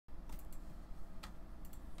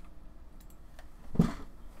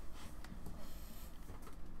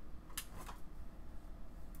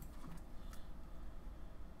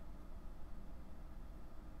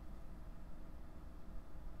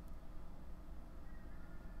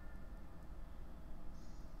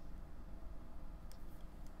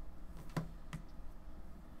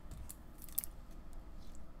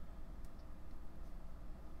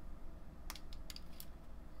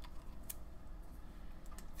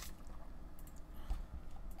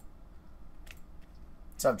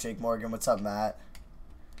What's up, Jake Morgan? What's up, Matt?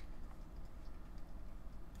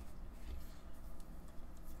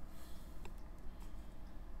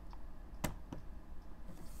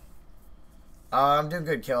 I'm doing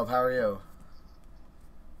good, Caleb. How are you?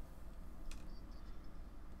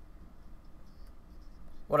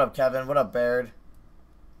 What up, Kevin? What up, Baird?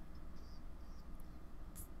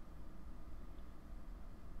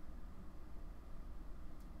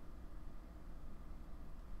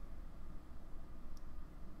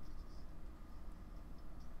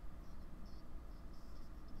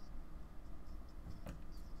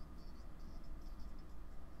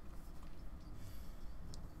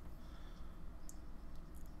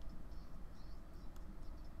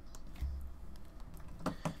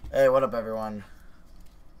 Hey, what up, everyone?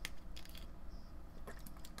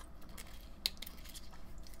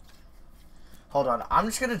 Hold on, I'm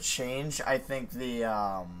just gonna change, I think, the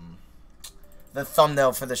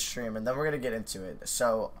thumbnail for the stream, and then we're gonna get into it.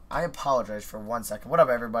 So, I apologize for 1 second. What up,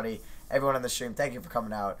 everybody? Everyone on the stream, thank you for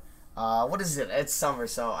coming out. What is it? It's summer,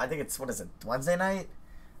 so I think it's, what is it, Wednesday night?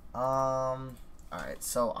 Alright,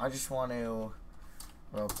 so I just want to,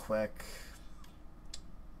 real quick,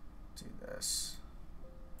 do this.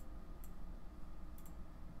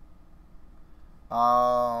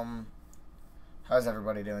 How's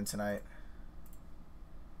everybody doing tonight?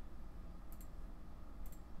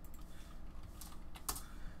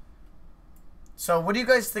 So, what do you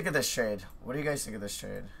guys think of this trade? What do you guys think of this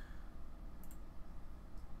trade?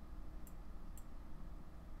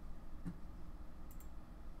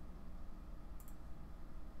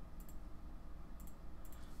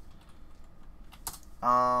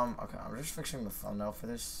 Okay, I'm just fixing the thumbnail for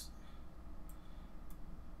this.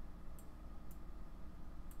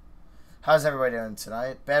 How's everybody doing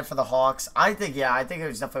tonight? Bad for the Hawks. I think it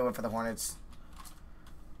was definitely win for the Hornets.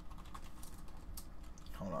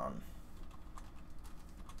 Hold on.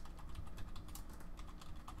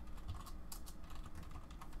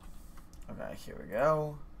 Okay, here we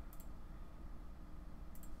go.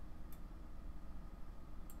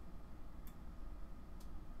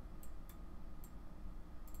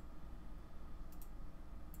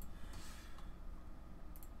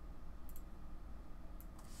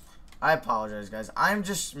 I apologize, guys. I'm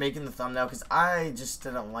just making the thumbnail because I just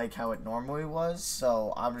didn't like how it normally was,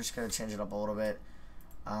 so I'm just going to change it up a little bit.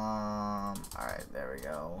 Alright, there we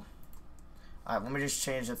go. Alright, let me just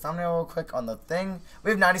change the thumbnail real quick on the thing. We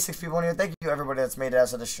have 96 people in here. Thank you, everybody that's made it out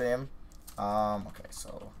to the stream. Okay,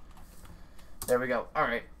 so there we go.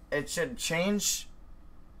 Alright, it should change,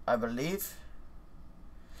 I believe.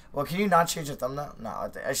 Well, can you not change the thumbnail?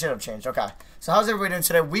 No, I should have changed. Okay, so how's everybody doing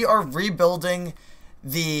today? We are rebuilding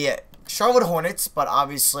the Charlotte Hornets, but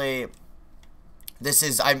obviously this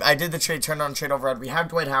is, I did the trade, turned on trade override. We have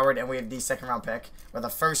Dwight Howard, and we have the second round pick, or the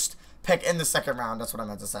first pick in the second round. That's what I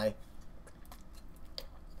meant to say.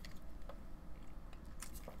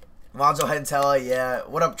 Lonzo Hentella, yeah.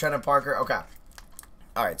 What up, Trenton Parker? Okay.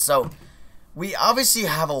 Alright, so we obviously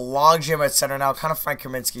have a logjam at center now. Kind of Frank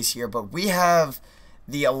Kaminsky's here, but we have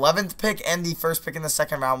the 11th pick and the first pick in the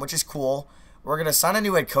second round, which is cool. We're going to sign a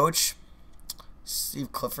new head coach,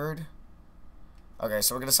 Steve Clifford. Okay,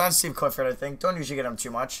 so we're going to sign Steve Clifford, I think. Don't usually get him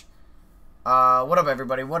too much. What up,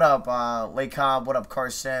 everybody? What up, Lake Cobb? What up,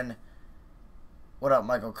 Carson? What up,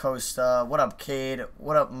 Michael Costa? What up, Cade?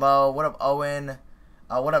 What up, Mo? What up, Owen?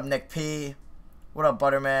 What up, Nick P? What up,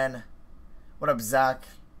 Butterman? What up, Zach?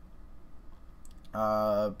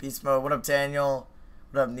 Beast Mode. What up, Daniel?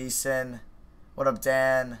 What up, Neeson? What up,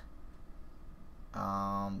 Dan?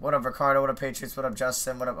 What up, Ricardo? What up, Patriots? What up,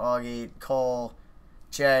 Justin? What up, Augie? Cole?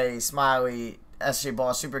 Jay? Smiley? SJ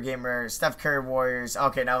Ball? Super Gamer? Steph Curry Warriors?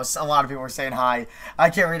 Okay, now a lot of people are saying hi. I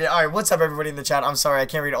can't read it. Alright, what's up, everybody in the chat? I'm sorry, I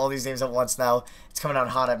can't read all these names at once now. It's coming out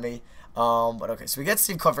hot at me. But okay, so we get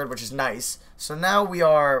Steve Clifford, which is nice. So now we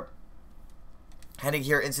are heading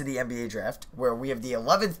here into the NBA draft, where we have the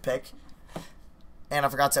 11th pick. And I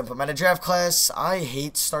forgot to implement a draft class. I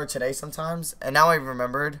hate Start Today sometimes. And now I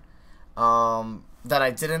remembered that I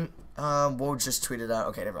didn't. We'll just tweet it out.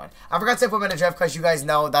 Okay, never mind. I forgot to implement a draft class. You guys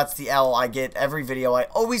know that's the L I get every video. I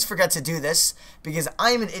always forget to do this because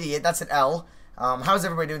I'm an idiot. That's an L. How's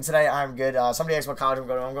everybody doing today? I'm good. Somebody asked what college I'm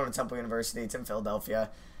going to. I'm going to Temple University. It's in Philadelphia.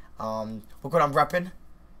 Look what I'm repping.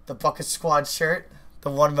 The Bucket Squad shirt. The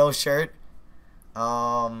 1 mil shirt. But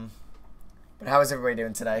how is everybody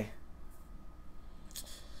doing today?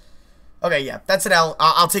 Okay, yeah, that's an L.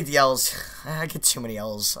 I'll take the L's. I get too many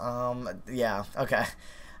L's. Yeah, okay.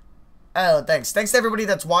 Oh, thanks. Thanks to everybody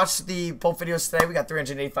that's watched the both videos today. We got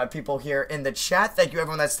 385 people here in the chat. Thank you,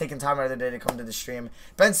 everyone that's taken time out of their day to come to the stream.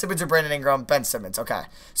 Ben Simmons or Brandon Ingram? Ben Simmons. Okay.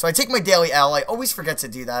 So I take my daily L. I always forget to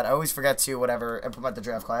do that. I always forget to, whatever, implement the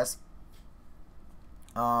draft class.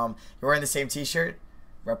 You're wearing the same t-shirt.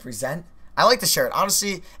 Represent. I like the shirt.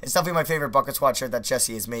 Honestly, it's definitely my favorite Bucket Squad shirt that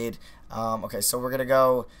Jesse has made. Okay, so we're going to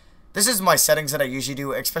go... This is my settings that I usually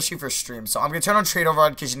do, especially for streams. So I'm going to turn on trade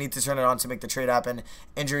override because you need to turn it on to make the trade happen.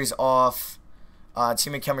 Injuries off.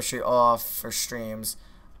 Teammate chemistry off for streams.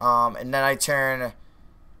 And then I turn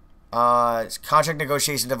contract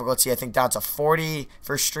negotiation difficulty, I think, down to 40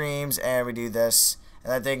 for streams. And we do this.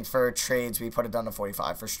 And I think for trades, we put it down to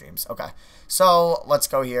 45 for streams. Okay. So let's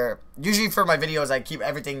go here. Usually for my videos, I keep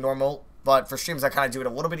everything normal. But for streams, I kind of do it a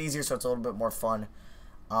little bit easier, so it's a little bit more fun.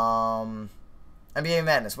 NBA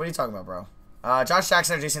Madness. What are you talking about, bro? Josh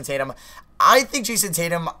Jackson or Jason Tatum? I think Jason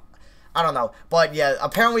Tatum. I don't know, but yeah.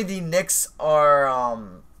 Apparently the Knicks are.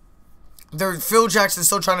 They're Phil Jackson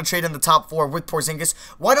still trying to trade in the top 4 with Porzingis.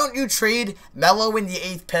 Why don't you trade Melo in the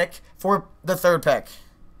 8th pick for the 3rd pick?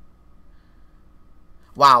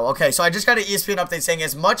 Wow. Okay, so I just got an ESPN update saying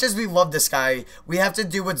as much as we love this guy, we have to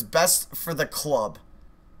do what's best for the club.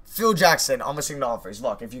 Phil Jackson almost acknowledged.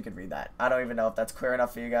 Look, if you could read that, I don't even know if that's clear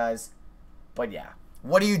enough for you guys. But yeah,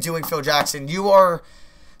 what are you doing, Phil Jackson? You are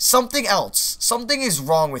something else. Something is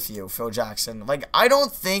wrong with you, Phil Jackson. Like, I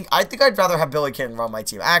think I'd rather have Billy King run my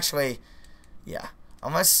team. Actually, yeah.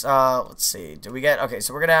 Unless, let's see. Do we get, okay,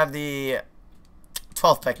 so we're going to have the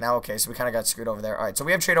 12th pick now. Okay, so we kind of got screwed over there. All right, so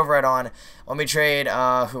we have trade override on. Let me trade,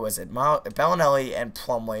 who was it? Bellinelli and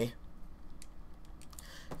Plumlee.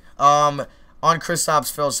 On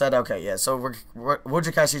Kristaps, Phil said, okay, yeah, so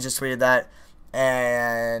Wojciechowski just tweeted that.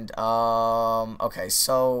 And, okay,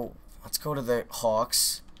 so let's go to the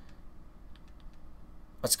Hawks.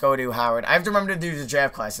 Let's go to Howard. I have to remember to do the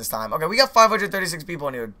draft class this time. Okay, we got 536 people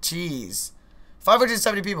in here. Jeez.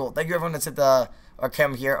 570 people. Thank you, everyone that's hit the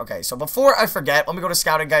cam here. Okay, so before I forget, let me go to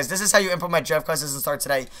scouting, guys. This is how you implement draft classes to start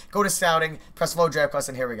today. Go to scouting, press flow draft class,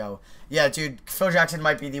 and here we go. Yeah, dude, Phil Jackson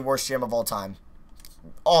might be the worst GM of all time.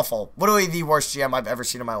 Awful. Literally the worst GM I've ever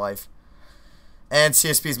seen in my life. And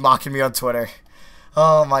CSP's mocking me on Twitter.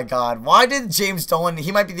 Oh my god. Why did James Dolan...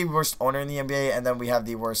 He might be the worst owner in the NBA, and then we have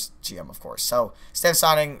the worst GM, of course. So, Steph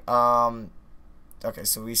signing... Okay,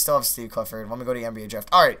 so we still have Steve Clifford. Let me go to the NBA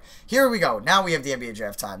draft. Alright, here we go. Now we have the NBA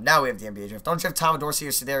draft time. Now we have the NBA draft. Don't draft Tom Dorsey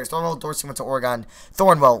or Sedarius Thornwell. Dorsey went to Oregon.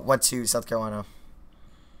 Thornwell went to South Carolina.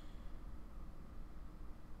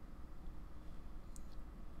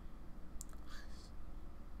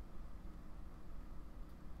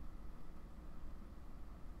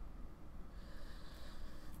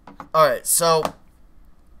 Alright, so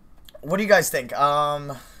what do you guys think?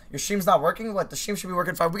 Your stream's not working? What? The stream should be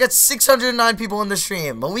working fine. We got 609 people in the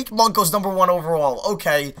stream. Malik Monk goes #1 overall.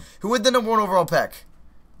 Okay. Who had the #1 overall pick?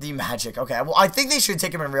 The Magic. Okay. Well, I think they should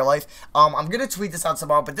take him in real life. I'm going to tweet this out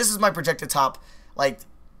tomorrow, but this is my projected top, like,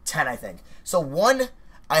 10, I think. So, 1,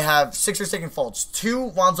 I have Sixers taking Fultz.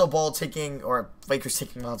 2, Lonzo Ball taking, or Lakers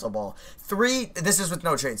taking Lonzo Ball. 3, this is with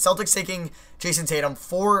no trade. Celtics taking Jason Tatum.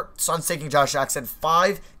 4, Suns taking Josh Jackson.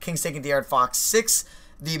 5, Kings taking De'Aaron Fox. 6,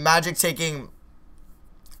 the Magic taking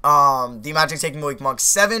Malik Monk.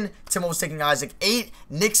 7, Timberwolves taking Isaac. 8,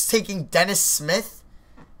 Knicks taking Dennis Smith.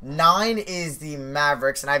 9 is the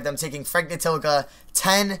Mavericks, and I have them taking Frank Ntilikina.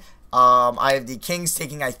 10, I have the Kings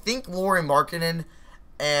taking, I think, Lauri Markkanen,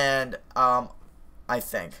 and, I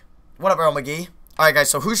think. What up, Earl McGee? Alright, guys,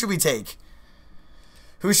 so who should we take?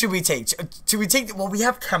 Who should we take? Should we take, well, we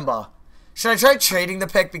have Kemba. Should I try trading the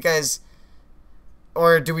pick because,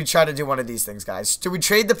 or do we try to do one of these things, guys? Do we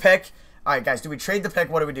trade the pick? Alright, guys, do we trade the pick?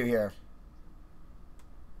 What do we do here?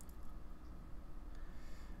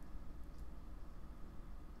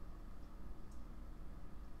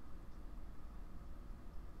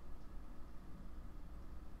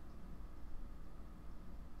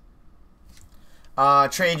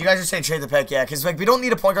 Trade. You guys are saying trade the pick, yeah, because like we don't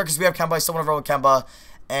need a point guard because we have Kemba. I still want to roll with Kemba.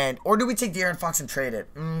 And, or do we take De'Aaron Fox and trade it?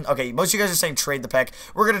 Okay, most of you guys are saying trade the pick.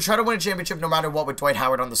 We're going to try to win a championship no matter what with Dwight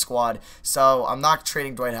Howard on the squad. So, I'm not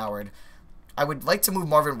trading Dwight Howard. I would like to move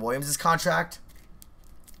Marvin Williams' contract.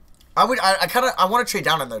 I want to trade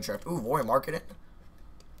down on the draft. Ooh, Lauri Markkanen.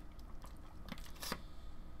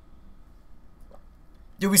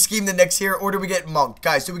 Do we scheme the Knicks here, or do we get Monk?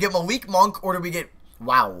 Guys, do we get Malik Monk, or do we get...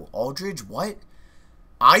 Wow, Aldridge? What?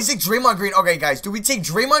 Isaac, Draymond Green. Okay, guys, do we take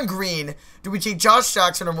Draymond Green? Do we take Josh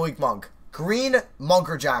Jackson or Malik Monk? Green, Monk,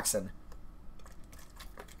 or Jackson?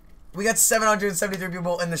 We got 773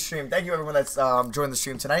 people in the stream. Thank you, everyone that's joined the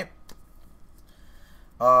stream tonight.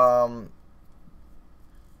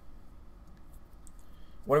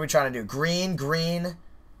 What are we trying to do? Green,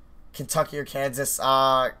 Kentucky or Kansas?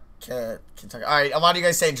 Kentucky. All right, a lot of you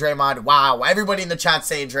guys saying Draymond. Wow, everybody in the chat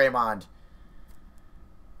saying Draymond.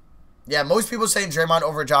 Yeah, most people saying Draymond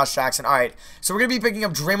over Josh Jackson. All right, so we're going to be picking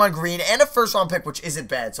up Draymond Green and a first-round pick, which isn't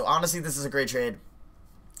bad. So, honestly, this is a great trade.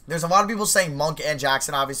 There's a lot of people saying Monk and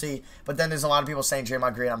Jackson, obviously, but then there's a lot of people saying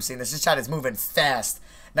Draymond Green. I'm seeing this. This chat is moving fast.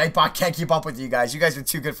 Nightbot can't keep up with you guys. You guys are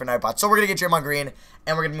too good for Nightbot. So, we're going to get Draymond Green,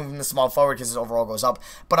 and we're going to move him to small forward because his overall goes up.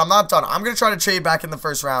 But I'm not done. I'm going to try to trade back in the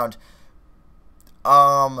first round.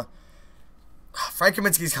 Frank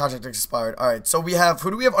Kaminsky's contract expired. All right, so we have, who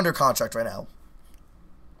do we have under contract right now?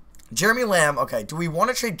 Jeremy Lamb. Okay, do we want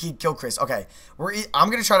to trade Gilchrist? Okay, I'm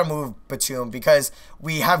going to try to move Batum because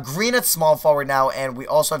we have Green at small forward now, and we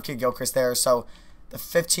also have Gilchrist there. So, the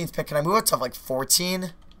 15th pick, can I move it to like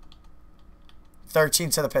 14? 13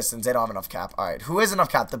 to the Pistons. They don't have enough cap. All right, who has enough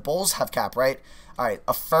cap? The Bulls have cap, right? All right,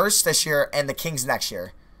 a first this year and the Kings next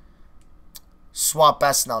year. Swap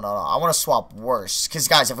best? No. I want to swap worse. Because,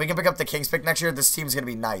 guys, if we can pick up the Kings pick next year, this team's going to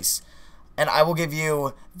be nice. And I will give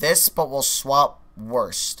you this, but we'll swap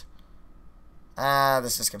worst.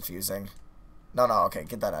 This is confusing. No, okay,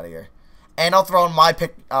 get that out of here. And I'll throw in my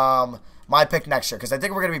pick next year, because I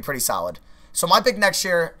think we're going to be pretty solid. So my pick next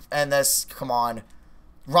year, and this, come on.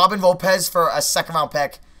 Robin Lopez for a second-round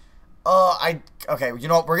pick. Okay, you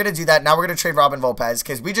know what? We're going to do that. Now we're going to trade Robin Lopez,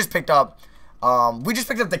 because we just picked up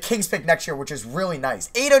the Kings pick next year, which is really nice.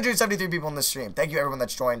 873 people in the stream. Thank you, everyone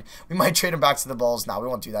that's joined. We might trade him back to the Bulls. No, we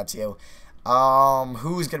won't do that to you.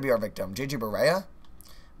 Who's going to be our victim? JJ Barea?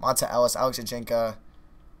 Monta Ellis, Alex Ajinka.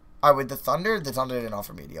 All right, with the Thunder didn't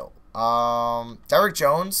offer me a deal. Derek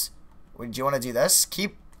Jones. Do you want to do this?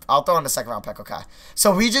 I'll throw in the second round pick. Okay.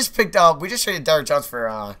 So we just traded Derek Jones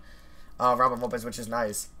for Robin Lopez, which is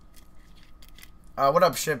nice. What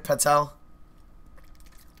up, Shiv Patel?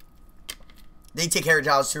 They take care of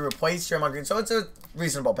Giles to replace Draymond Green, so it's a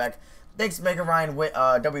reasonable pick. Thanks, Mega Ryan with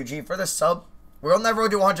WG for the sub. We're on that road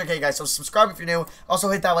to 100K, guys, so subscribe if you're new. Also,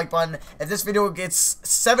 hit that like button. If this video gets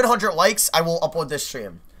 700 likes, I will upload this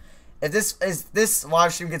stream. If this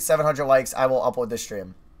live stream gets 700 likes, I will upload this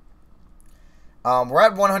stream. We're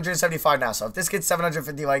at 175 now, so if this gets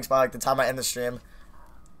 750 likes by like the time I end the stream,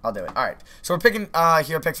 I'll do it. All right, so we're picking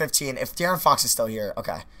here, pick 15. If De'Aaron Fox is still here,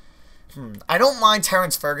 okay. I don't mind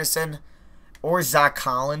Terrence Ferguson or Zach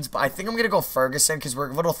Collins, but I think I'm gonna go Ferguson because we're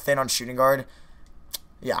a little thin on shooting guard.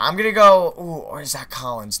 Yeah, I'm going to go, or Zach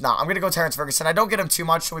Collins. No, I'm going to go Terrence Ferguson. I don't get him too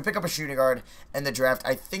much, so we pick up a shooting guard in the draft.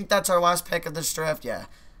 I think that's our last pick of this draft, yeah.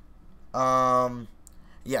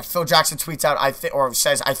 Yeah, Phil Jackson tweets out,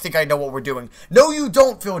 says, I think I know what we're doing. No, you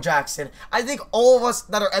don't, Phil Jackson. I think all of us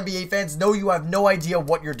that are NBA fans know you have no idea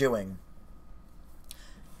what you're doing.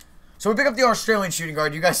 So we pick up the Australian shooting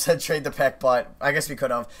guard. You guys said trade the pick, but I guess we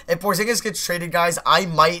could have. If Porzingis gets traded, guys, I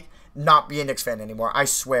might not be a Knicks fan anymore. I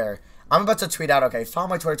swear. I'm about to tweet out, okay, follow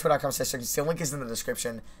my Twitter, twitter.com/Sixers. The link is in the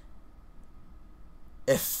description.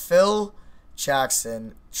 If Phil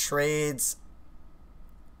Jackson trades...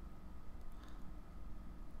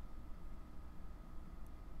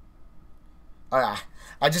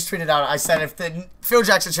 I just tweeted out, I said if Phil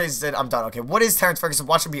Jackson trades it, I'm done. Okay, what is Terrence Ferguson?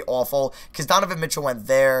 Watch him be awful, because Donovan Mitchell went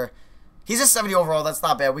there. He's a 70 overall. That's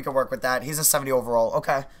not bad. We can work with that. He's a 70 overall.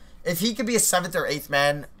 Okay. If he could be a 7th or 8th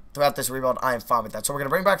man throughout this rebuild, I am fine with that. So we're going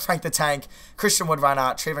to bring back Frank the Tank, Christian Wood, why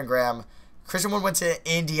not, Traven Graham. Christian Wood went to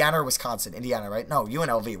Indiana or Wisconsin? Indiana, right? No,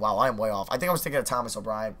 UNLV. Wow, I am way off. I think I was thinking of Thomas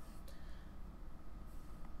O'Brien.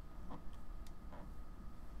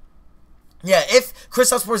 Yeah, if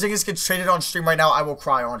Kristaps Porzingis gets traded on stream right now, I will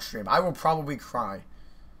cry on stream. I will probably cry.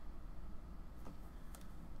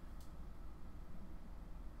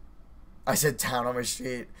 I said down on my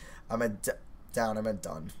street. I meant down. I meant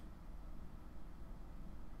done.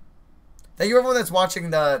 Thank you everyone that's watching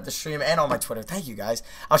the stream and on my Twitter. Thank you guys.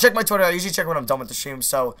 I'll check my Twitter. I usually check when I'm done with the stream.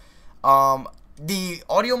 So, the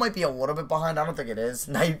audio might be a little bit behind. I don't think it is.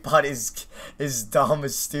 Nightbot is dumb,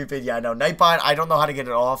 is stupid. Yeah, I know. Nightbot, I don't know how to get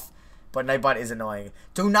it off, but Nightbot is annoying.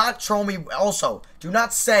 Do not troll me. Also, do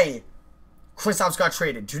not say Kristaps got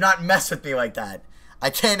traded. Do not mess with me like that. I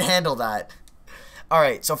can't handle that. All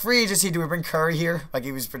right, so free agency. Do we bring Curry here like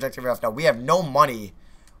he was projected for? No, we have no money.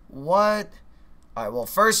 What? All right, well,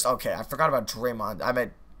 first, okay, I forgot about Draymond. I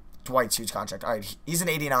meant Dwight's huge contract. All right, he's an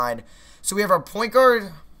 89. So we have our point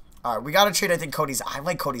guard. All right, we got to trade, I think, I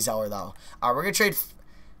like Cody Zeller, though. All right, we're going to trade.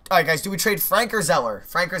 All right, guys, do we trade Frank or Zeller?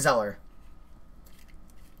 Frank or Zeller?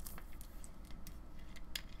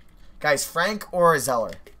 Guys, Frank or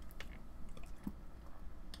Zeller?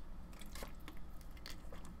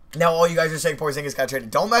 Now all you guys are saying Porzingis got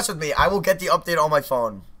traded. Don't mess with me. I will get the update on my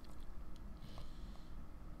phone.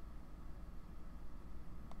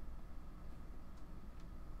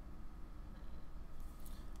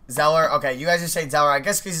 Zeller. Okay, you guys are saying Zeller. I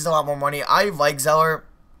guess because he's a lot more money. I like Zeller.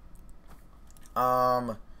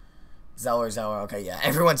 Zeller. Okay, yeah.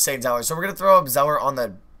 Everyone's saying Zeller. So we're going to throw up Zeller on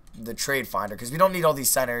the trade finder because we don't need all these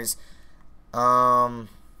centers. Yeah,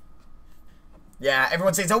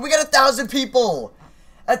 everyone's saying Zeller. We got 1,000 people.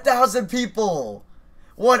 1,000 people.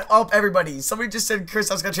 What up, everybody? Somebody just said Chris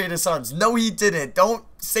House got traded his sons. No, he didn't. Don't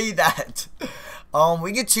say that.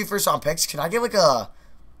 We get 2 first-round picks. Can I get, like, a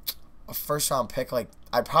first-round pick? Like,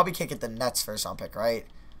 I probably can't get the Nets first-round pick, right?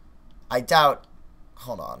 I doubt.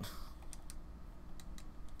 Hold on.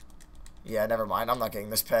 Yeah, never mind. I'm not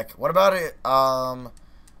getting this pick. What about it?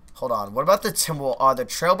 Hold on. What about the the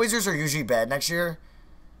Trailblazers are usually bad next year.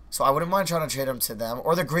 So I wouldn't mind trying to trade them to them.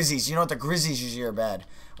 Or the Grizzlies. You know what? The Grizzlies usually are bad.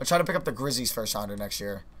 I'll try to pick up the Grizzlies first rounder next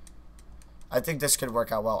year. I think this could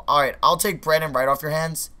work out well. Alright, I'll take Brandon Wright off your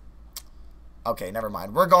hands. Okay, never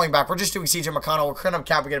mind. We're going back. We're just doing CJ McConnell. We're current up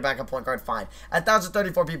cap. We get a backup point guard. Fine.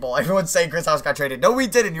 1,034 people. Everyone's saying Chris House got traded. No, we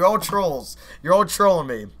didn't. You're all trolls. You're all trolling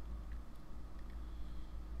me.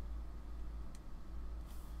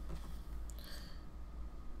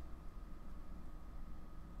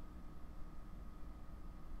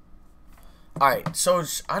 Alright, so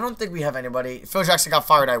I don't think we have anybody. Phil Jackson got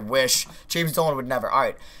fired, I wish. James Dolan would never.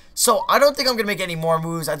 Alright, so I don't think I'm going to make any more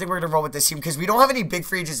moves. I think we're going to roll with this team because we don't have any big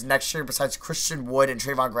free agents next year besides Christian Wood and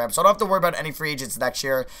Trayvon Graham. So I don't have to worry about any free agents next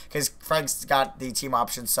year because Frank's got the team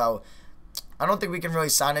option. So I don't think we can really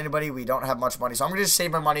sign anybody. We don't have much money. So I'm going to just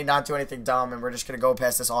save my money, not do anything dumb, and we're just going to go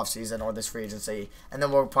past this offseason or this free agency. And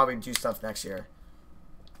then we'll probably do stuff next year.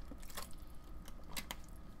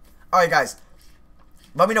 Alright, guys.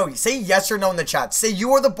 Let me know. Say yes or no in the chat. Say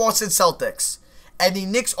you are the Boston Celtics, and the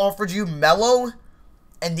Knicks offered you Melo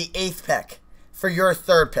and the 8th pick for your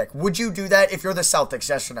 3rd pick. Would you do that if you're the Celtics,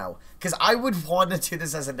 yes or no? Because I would want to do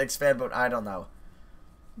this as a Knicks fan, but I don't know.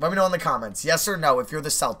 Let me know in the comments. Yes or no if you're the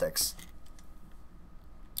Celtics.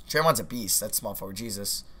 Draymond's a beast. That's small forward.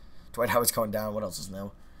 Jesus. Dwight Howard's going down. What else is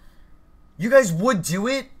new? You guys would do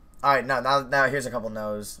it? All right, now here's a couple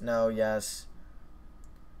no's. No, yes.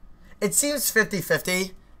 It seems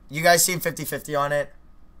 50-50. You guys seem 50-50 on it.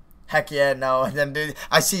 Heck yeah, no. And then dude,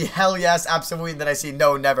 I see hell yes, absolutely. And then I see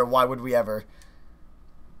no, never. Why would we ever?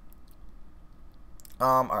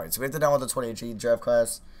 Alright, so we have to download the 2018 draft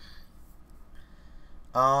class.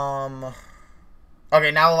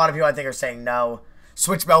 Okay, now a lot of people I think are saying no.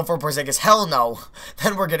 Switch Mel for Porzingis. Hell no.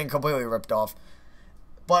 Then we're getting completely ripped off.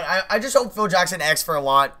 But I just hope Phil Jackson asks for a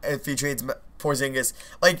lot if he trades Porzingis.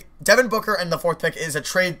 Like, Devin Booker and the 4th pick is a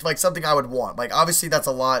trade, like, something I would want. Like, obviously that's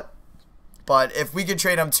a lot. But if we could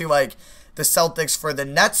trade him to, like, the Celtics for the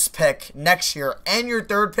Nets pick next year and your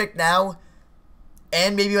 3rd pick now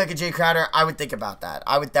and maybe, like, a Jay Crowder, I would think about that.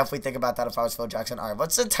 I would definitely think about that if I was Phil Jackson. All right,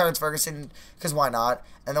 let's send Terrence Ferguson because why not?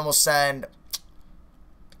 And then we'll send...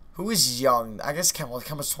 Who is young? I guess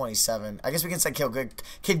Kemba's 27. I guess we can send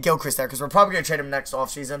Kid Gilchrist there because we're probably going to trade him next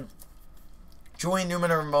offseason. Julian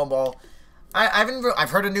Newman or Mobile. I've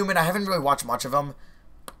heard of Newman. I haven't really watched much of him.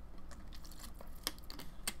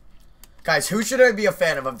 Guys, who should I be a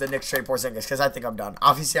fan of the Knicks trade Porzingis? Because I think I'm done.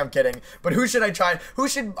 Obviously, I'm kidding. But who should I try? Who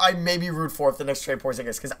should I maybe root for if the Knicks trade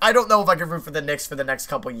Porzingis? Because I don't know if I can root for the Knicks for the next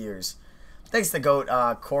couple years. Thanks to GOAT,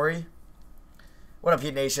 Corey. What up,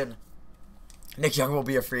 Heat Nation? Nick Young will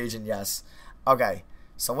be a free agent, yes. Okay,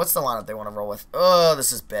 so what's the lineup they want to roll with? Oh,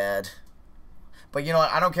 this is bad. But you know what?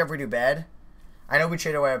 I don't care if we do bad. I know we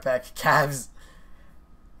trade away a pick. Cavs.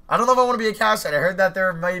 I don't know if I want to be a Cavs fan. I heard that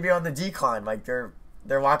they're maybe on the decline. Like, their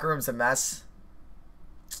locker room's a mess.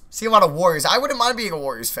 See a lot of Warriors. I wouldn't mind being a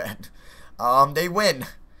Warriors fan. They win.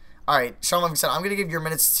 All right, Sean Livingston, I'm going to give your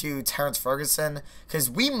minutes to Terrence Ferguson because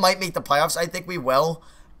we might make the playoffs. I think we will.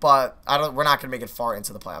 But we're not going to make it far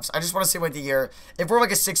into the playoffs. I just want to see what the year, if we're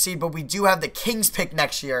like a 6 seed, but we do have the Kings pick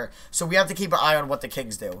next year, so we have to keep an eye on what the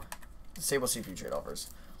Kings do. We'll see if you trade offers.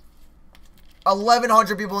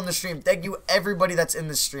 1,100 people in the stream. Thank you, everybody that's in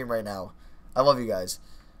this stream right now. I love you guys.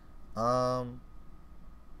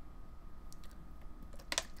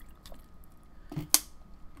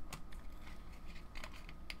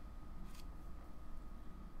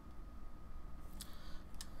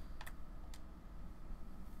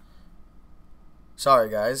 Sorry,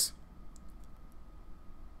 guys.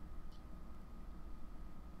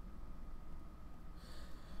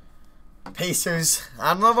 Pacers.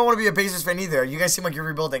 I don't know if I want to be a Pacers fan either. You guys seem like you're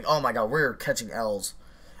rebuilding. Oh my god, we're catching L's.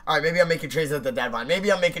 Alright, maybe I'm making trades at the deadline.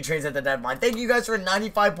 Thank you guys for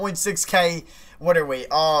 95.6K. What are we?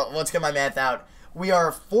 Oh, let's get my math out. We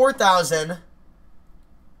are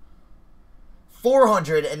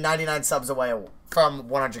 4,499 subs away from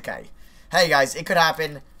 100K. Hey guys, it could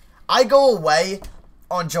happen. I go away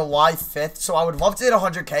on July 5th, so I would love to hit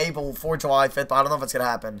 100K before July 5th, but I don't know if it's going to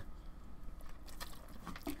happen.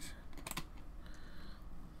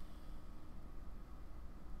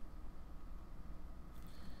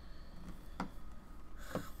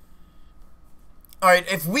 Alright,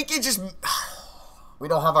 if we could just... We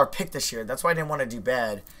don't have our pick this year. That's why I didn't want to do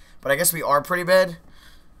bad. But I guess we are pretty bad.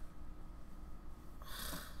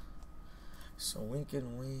 So we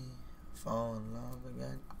fall in love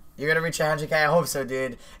again. You're going to reach 100K? I hope so,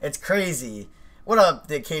 dude. It's crazy. What up,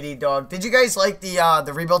 the KD dog? Did you guys like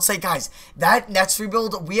the rebuild? Say, guys, that next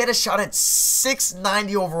rebuild, we had a shot at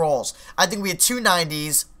 690 overalls. I think we had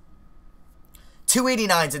 290s,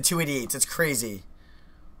 289s, and 288s. It's crazy.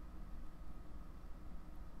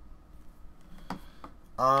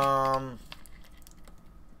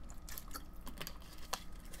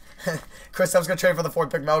 Chris, I was going to trade for the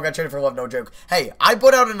 4th pick. Mel got traded for love, no joke. Hey, I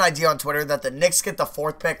put out an idea on Twitter that the Knicks get the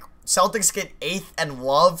 4th pick, Celtics get 8th and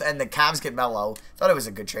Love, and the Cavs get Melo. Thought it was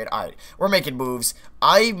a good trade. All right, we're making moves.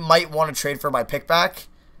 I might want to trade for my pick back.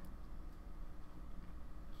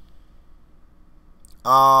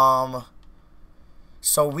 So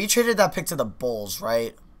we traded that pick to the Bulls,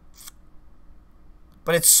 right?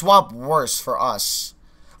 But it's swapped worse for us.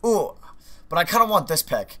 Ooh, but I kind of want this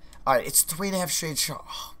pick. All right, it's 3.5 straight shots.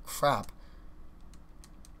 Oh, crap.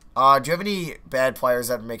 Do you have any bad players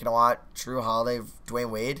that are making a lot? Drew Holiday, Dwayne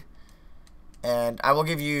Wade. And I will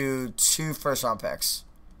give you 2 first-round picks.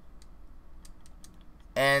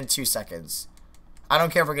 And 2 seconds. I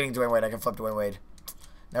don't care if we're getting Dwayne Wade. I can flip Dwayne Wade.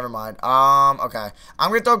 Never mind. Okay. I'm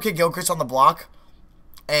going to throw Kid Gilchrist on the block.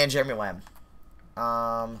 And Jeremy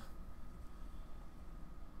Lamb.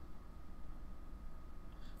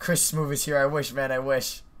 Chris Smooth is here. I wish, man. I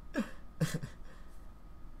wish.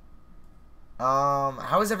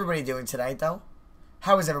 How is everybody doing tonight, though?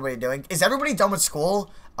 How is everybody doing? Is everybody done with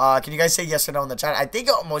school? Can you guys say yes or no in the chat? I think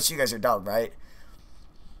most of you guys are done, right?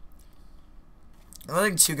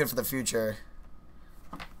 Nothing too good for the future.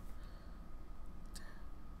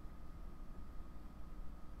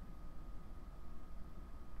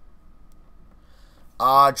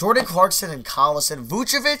 Jordan Clarkson and Collison.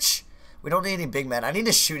 Vucevic? We don't need any big men. I need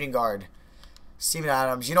a shooting guard. Steven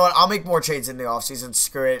Adams. You know what? I'll make more trades in the offseason.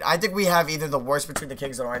 Screw it. I think we have either the worst between the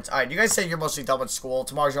Kings and Hornets. Alright, you guys say you're mostly done with school.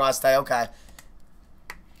 Tomorrow's your last day. Okay.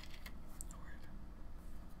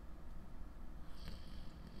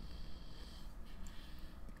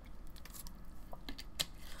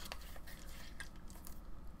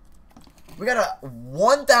 We got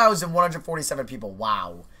 1,147 people.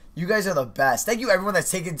 Wow. You guys are the best. Thank you, everyone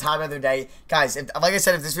that's taking time out of their day. Guys, like I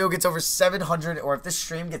said, if this video gets over 700, or if this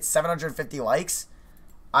stream gets 750 likes,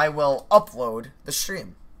 I will upload the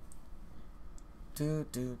stream.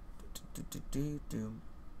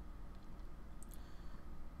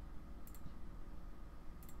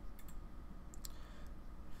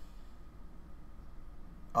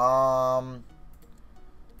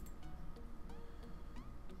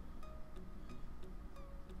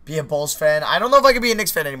 Be a Bulls fan. I don't know if I can be a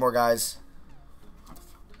Knicks fan anymore, guys.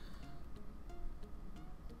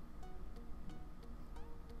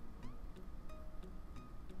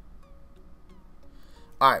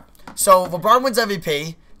 Alright. So, LeBron wins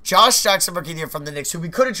MVP. Josh Jackson, Rookie of the Year from the Knicks, who we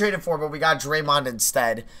could have traded for, but we got Draymond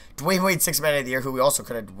instead. Dwayne Wade, 6th Man of the Year, who we also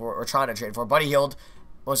could have were trying to trade for. Buddy Hield,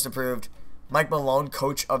 Most Improved. Mike Malone,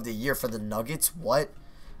 Coach of the Year for the Nuggets. What?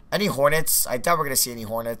 Any Hornets? I doubt we're going to see any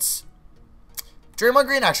Hornets. Draymond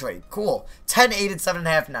Green, actually. Cool. 10, 8, and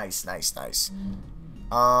 7.5. Nice, nice, nice.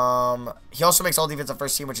 He also makes all defensive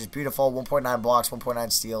first team, which is beautiful. 1.9 blocks,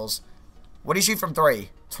 1.9 steals. What do you shoot from 3?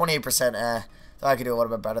 28%. Thought I could do a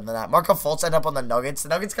little bit better than that. Marco Fultz ended up on the Nuggets. The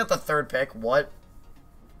Nuggets got the 3rd pick. What?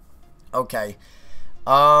 Okay.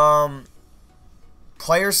 Player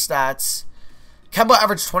stats. Kemba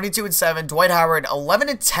averaged 22 and 7. Dwight Howard 11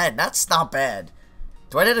 and 10. That's not bad.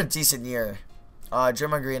 Dwight had a decent year.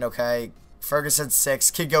 Draymond Green, okay. Ferguson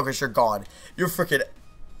 6. Kid Gilchrist, you're gone. You're freaking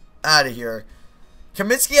out of here.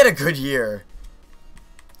 Kaminsky had a good year.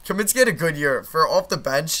 Kaminsky had a good year. For off the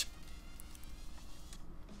bench.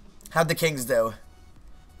 How'd the Kings do?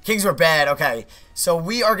 Kings were bad. Okay. So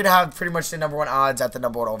we are going to have pretty much the #1 odds at the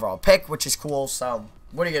 #1 overall pick, which is cool. So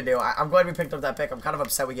what are you going to do? I'm glad we picked up that pick. I'm kind of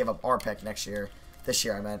upset we gave up our pick next year. This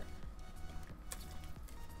year, I meant.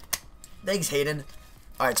 Thanks, Hayden.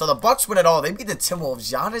 Alright, so the Bucks win it all. They beat the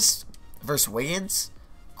Timberwolves. Giannis versus Wiggins.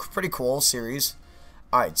 Pretty cool series.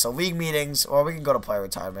 Alright, so league meetings. Or we can go to player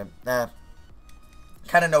retirement. Kind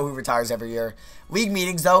of know who retires every year. League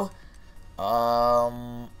meetings, though.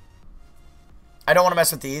 I don't want to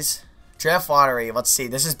mess with these. Draft lottery. Let's see.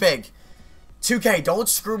 This is big. 2K, don't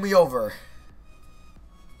screw me over.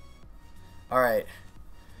 Alright.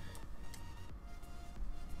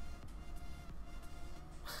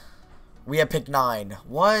 We had pick 9.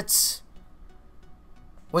 What?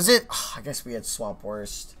 Was it? I guess we had swap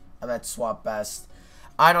worst. I meant swap best.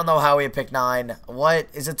 I don't know how we had pick 9. What?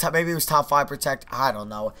 Is it? Maybe it was top 5 protect? I don't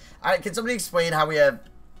know. Alright, can somebody explain how we have...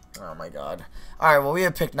 Oh my god. Alright, well we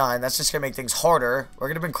have pick 9. That's just going to make things harder. We're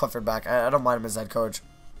going to bring Clifford back. I don't mind him as head coach.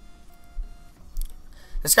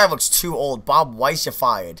 This guy looks too old. Bob Weiss, you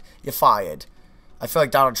fired. You fired. I feel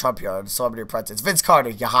like Donald Trump here, Celebrity Apprentice. Vince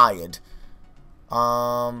Carter, you hired.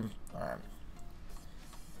 Alright.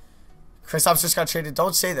 Kristaps just got traded.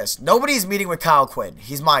 Don't say this. Nobody's meeting with Kyle Quinn.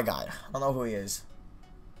 He's my guy. I don't know who he is.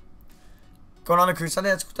 Going on a cruise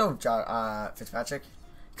Sunday? That's dope, Fitzpatrick.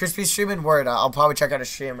 Crispy streaming? Word. I'll probably check out his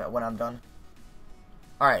stream when I'm done.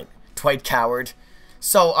 Alright. Dwight Coward.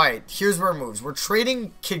 So, alright. Here's where it moves. We're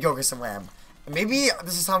trading Kid Gilchrist and Lamb. Maybe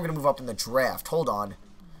this is how I'm going to move up in the draft. Hold on.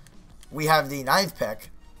 We have the 9th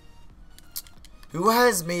pick. Who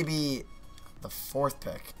has maybe the 4th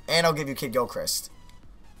pick? And I'll give you Kid Gilchrist.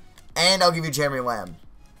 And I'll give you Jeremy Lamb.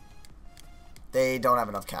 They don't have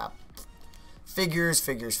enough cap. Figures,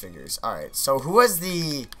 figures, figures. Alright, so who has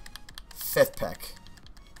the 5th pick?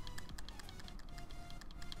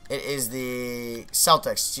 It is the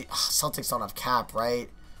Celtics. Gee, Celtics don't have cap, right?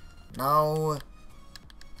 No.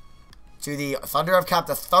 Do the Thunder have cap?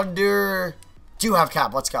 The Thunder do have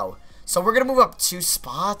cap. Let's go. So we're going to move up 2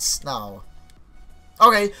 spots? No.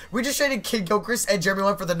 Okay, we just traded Kid Gilchrist and Jeremy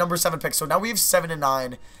Lamb for the number 7 pick. So now we have 7 and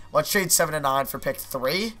 9. Let's trade 7 and 9 for pick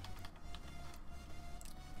 3.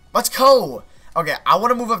 Let's go. Okay, I want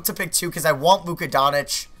to move up to pick 2 because I want Luka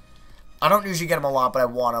Doncic. I don't usually get him a lot, but I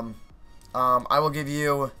want him. I will give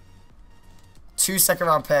you 2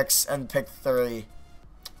 second-round picks and pick 3.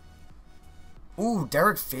 Ooh,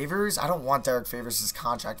 Derek Favors? I don't want Derek Favors'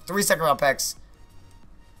 contract. 3 second-round picks.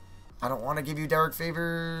 I don't want to give you Derek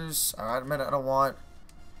Favors. Alright, a minute, I don't want...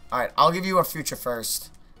 Alright, I'll give you a future first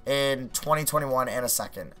in 2021 and a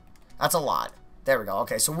second. That's a lot. There we go.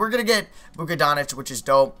 Okay, so we're going to get Luka Doncic, which is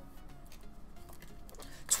dope.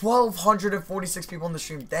 1,246 people in the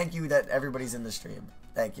stream. Thank you that everybody's in the stream.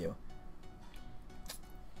 Thank you.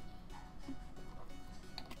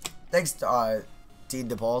 Thanks, Dean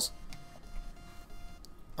DePauls.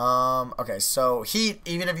 Okay, so Heat,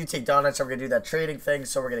 even if you take Doncic, I'm going to do that trading thing,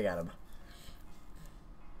 so we're going to get him.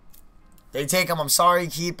 They take him, I'm sorry,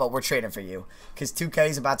 Heat, but we're trading for you. Because 2K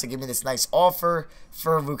is about to give me this nice offer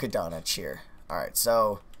for Luka Doncic here. Alright,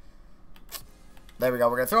 so there we go.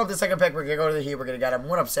 We're going to throw up the 2nd pick. We're going to go to the Heat. We're going to get him.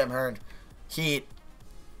 What up, Sam Hearn? Heat.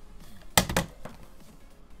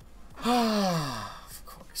 Of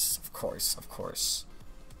course, of course, of course.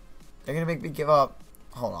 They're going to make me give up.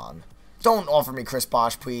 Hold on. Don't offer me Chris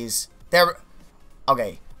Bosh, please. There.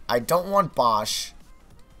 Okay. I don't want Bosh.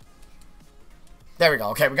 There we go.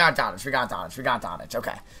 Okay, we got Doncic. We got Doncic. We got Doncic.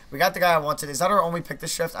 Okay. We got the guy I wanted. Is that our only pick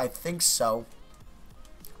this shift? I think so.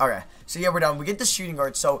 Okay. So, yeah, we're done. We get the shooting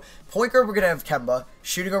guard. So, point guard, we're going to have Kemba.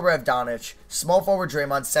 Shooting guard, we have Doncic. Small forward,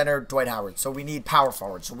 Draymond. Center, Dwight Howard. So, we need power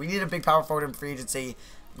forward. So, we need a big power forward in free agency.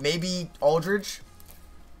 Maybe Aldridge.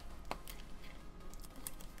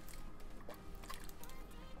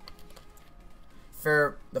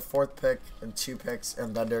 For the 4th pick and 2 picks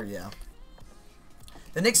and Thunder, yeah.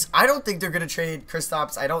 The Knicks, I don't think they're going to trade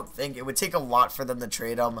Kristaps. I don't think it would take a lot for them to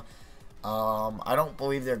trade him. I don't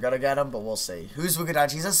believe they're going to get him, but we'll see. Who's Luka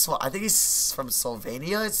Doncic? I think he's from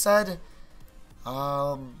Slovenia, it said.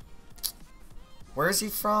 Where is he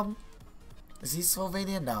from? Is he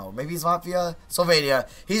Slovenia? No. Maybe he's Latvia? Slovenia.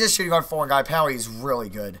 He's a shooting guard 4 guy. Apparently he's really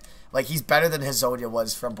good. Like, he's better than Hazonia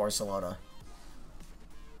was from Barcelona.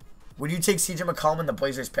 Would you take CJ McCollum and the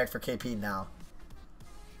Blazers pick for KP now?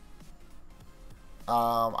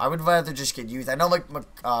 I would rather just get youth. I know like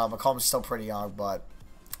McCollum's still pretty young, but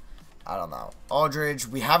I don't know. Aldridge,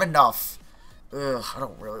 we have enough. Ugh, I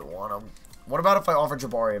don't really want him. What about if I offer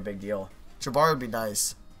Jabari a big deal? Jabari would be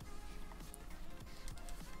nice.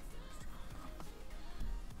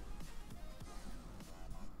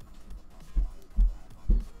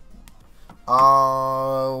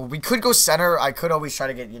 We could go center. I could always try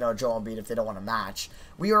to get, you know, Joel Embiid if they don't want to match.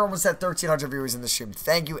 We are almost at 1,300 viewers in the stream.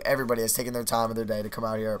 Thank you, everybody that's taking their time of their day to come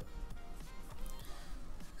out here.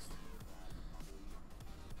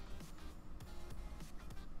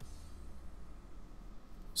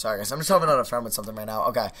 Sorry, guys. I'm just helping out a friend with something right now.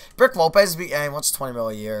 Okay. Brick Lopez wants 20 mil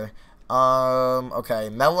a year. Okay.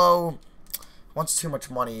 Melo wants too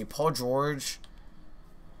much money. Paul George.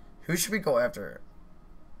 Who should we go after?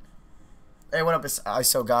 Hey, what up,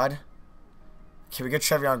 ISO God? Can we get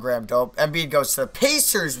Trevion Graham? Dope. Embiid goes to the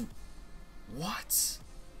Pacers. What?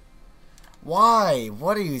 Why?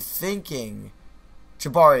 What are you thinking?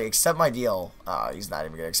 Jabari, accept my deal. He's not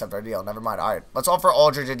even going to accept our deal. Never mind. All right, let's offer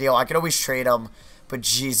Aldridge a deal. I could always trade him, but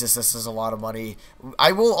Jesus, this is a lot of money.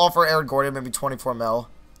 I will offer Aaron Gordon maybe 24 mil.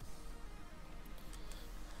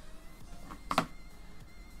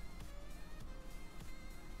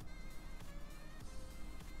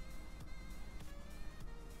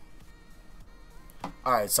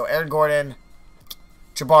 All right, so Aaron Gordon,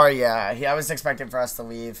 Jabari, yeah, I was expecting for us to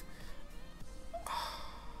leave.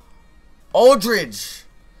 Aldridge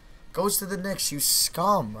goes to the Knicks, you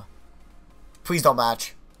scum. Please don't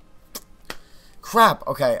match. Crap.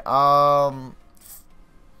 Okay. Nerlens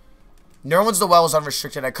Noel is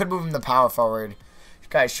unrestricted. I could move him to power forward.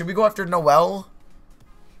 Guys, should we go after Noel?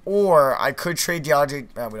 Or I could trade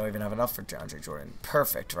DeAndre. We don't even have enough for DeAndre Jordan.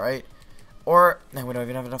 Perfect, right? Or no, we don't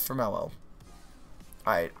even have enough for Melo.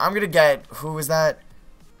 Alright, I'm going to get, who is that?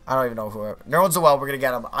 I don't even know who. Nerlens Noel, we're going to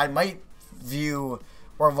get him. I might view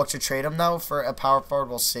or look to trade him, though, for a power forward.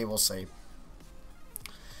 We'll see, we'll see.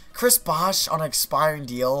 Chris Bosh on an expiring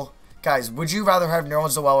deal. Guys, would you rather have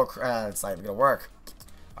Nerlens Noel or... it's not even going to work.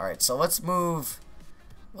 Alright, so let's move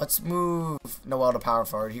Noel to power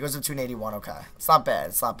forward. He goes to 281, okay. It's not bad,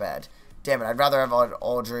 it's not bad. Damn it, I'd rather have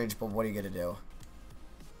Aldridge, but what are you going to do?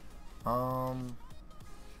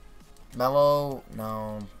 Melo,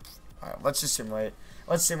 no. Alright, let's just simulate.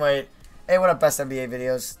 Let's simulate. Hey, what up, best NBA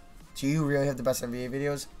videos? Do you really have the best NBA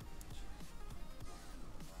videos?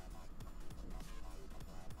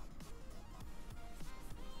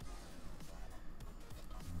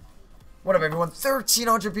 What up, everyone?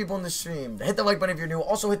 1,300 people in the stream. Hit the like button if you're new.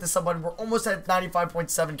 Also, hit the sub button. We're almost at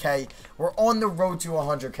 95.7K. We're on the road to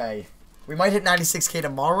 100K. We might hit 96K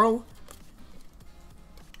tomorrow.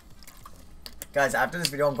 Guys, after this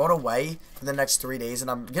video, I'm going away for the next 3 days, and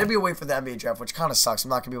I'm going to be away for the NBA draft, which kind of sucks. I'm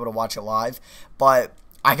not going to be able to watch it live, but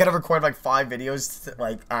I got to record like 5 videos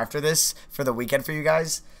like after this for the weekend for you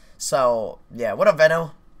guys. So, yeah. What up,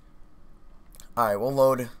 Veno? All right, we'll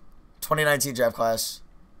load 2019 draft class.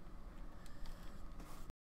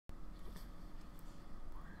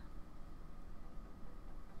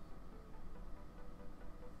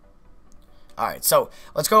 All right, so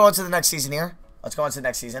let's go on to the next season here. Let's go on to the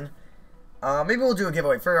next season. Maybe we'll do a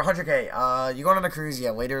giveaway for 100K. You going on a cruise? Yeah,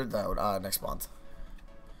 later though. Next month.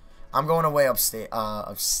 I'm going away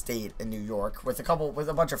upstate in New York with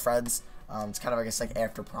a bunch of friends. It's kind of, I guess, like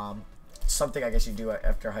after prom. Something I guess you do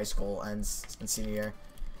after high school ends in senior year.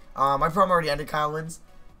 My prom already ended, Kyle wins.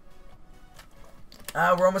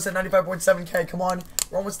 We're almost at 95.7K. Come on,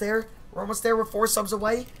 we're almost there. We're almost there. We're 4 subs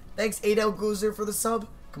away. Thanks, Adel Guzer, for the sub.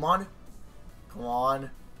 Come on, come on.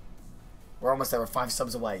 We're almost there. We're 5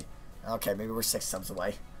 subs away. Okay, maybe we're 6 subs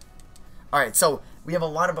away. Alright, so we have a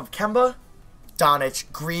lineup of Kemba,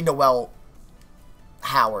 Donich, Green, Noel,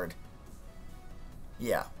 Howard.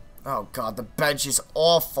 Yeah. Oh, God, the bench is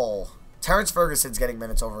awful. Terrence Ferguson's getting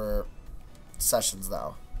minutes over Sessions,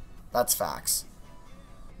 though. That's facts.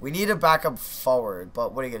 We need a backup forward,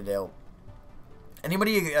 but what are you going to do?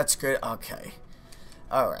 Anybody that's good? Okay.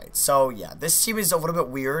 Alright, so, yeah, this team is a little bit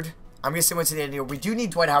weird. I'm going to simulate to the end here. We do need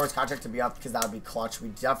Dwight Howard's contract to be up because that would be clutch. We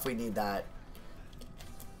definitely need that.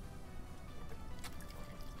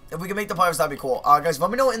 If we can make the playoffs, that would be cool. Guys, let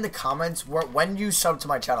me know in the comments when you sub to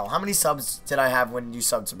my channel. How many subs did I have when you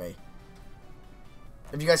subbed to me?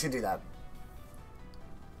 If you guys can do that.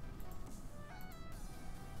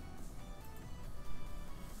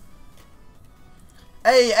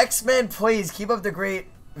 Hey, X-Man Plays. Keep up the great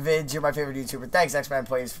vids. You're my favorite YouTuber. Thanks, X-Man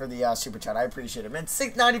Plays, for the super chat. I appreciate it, man.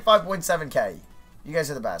 95.7K. You guys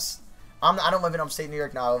are the best. I don't live in upstate New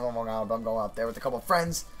York now. I live on Long Island, but I'm going out there with a couple of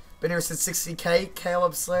friends. Been here since 60K.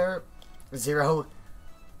 Caleb Slayer, 0.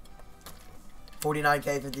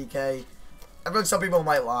 49K, 50K. I feel like some people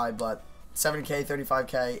might lie, but 7K,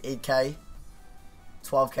 35K, 8K,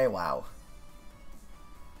 12K. Wow.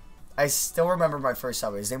 I still remember my first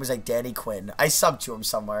sub. His name was like Danny Quinn. I subbed to him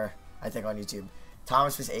somewhere, I think, on YouTube.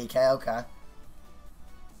 Thomas was 8K, okay.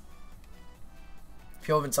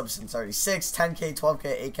 Pioven sub since 36, 10K,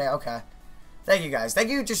 12K, 8K, okay. Thank you guys. Thank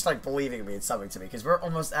you just like believing me and subbing to me because we're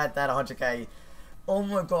almost at that 100K. Oh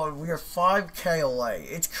my God, we are 5K away.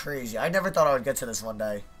 It's crazy. I never thought I would get to this one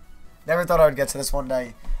day. Never thought I would get to this one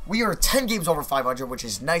day. We are 10 games over 500, which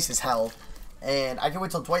is nice as hell. And I can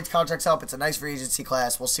wait till Dwight's contract's up. It's a nice free agency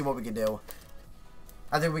class. We'll see what we can do.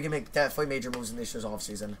 I think we can make definitely major moves in this year's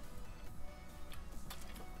offseason.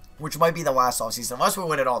 Which might be the last offseason. Unless we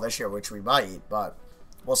win it all this year, which we might. But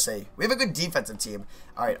we'll see. We have a good defensive team.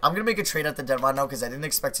 Alright, I'm going to make a trade at the deadline now because I didn't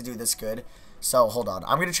expect to do this good. So, hold on.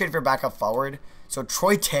 I'm going to trade for backup forward. So,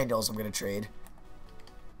 Troy Daniels I'm going to trade.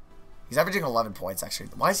 He's averaging 11 points, actually.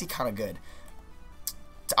 Why is he kind of good?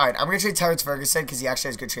 Alright, I'm going to trade Terrence Ferguson because he actually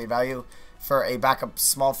has good trade value for a backup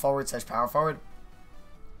small forward / power forward.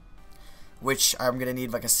 Which I'm going to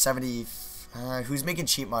need like a 70... who's making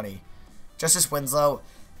cheap money? Justice Winslow?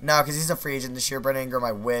 No, because he's a free agent this year. Brendan Ingram,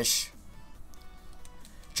 I wish.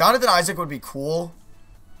 Jonathan Isaac would be cool.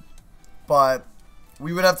 But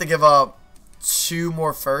we would have to give up 2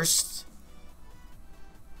 more firsts.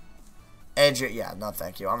 Edge, yeah, no,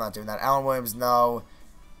 thank you. I'm not doing that. Alan Williams, no.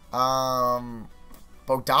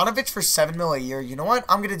 Bogdanovich for $7 million a year. You know what?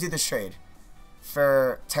 I'm going to do this trade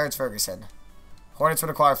for Terrence Ferguson. Hornets would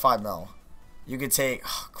acquire $5 million. You could take...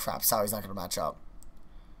 Oh, crap, salary's not going to match up.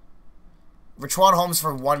 Richaun Holmes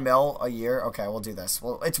for $1 million a year. Okay, we'll do this.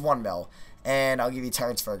 Well, it's $1 million. And I'll give you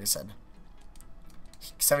Terrence Ferguson.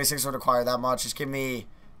 76 would acquire that much. Just give me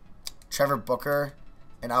Trevor Booker.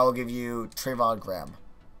 And I will give you Trayvon Graham.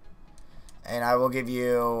 And I will give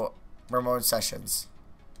you Ramon Sessions.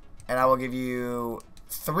 And I will give you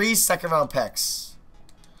 3 second-round picks.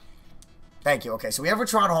 Thank you. Okay, so we have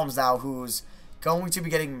Richaun Holmes now, who's going to be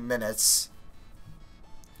getting minutes.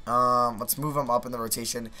 Let's move him up in the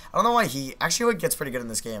rotation. I don't know why he actually gets pretty good in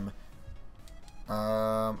this game.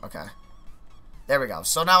 Okay. There we go.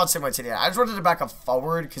 So now let's see my TD. I just wanted to back up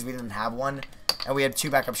forward because we didn't have one. And we had 2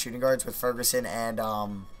 backup shooting guards with Ferguson and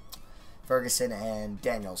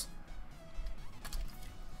Daniels.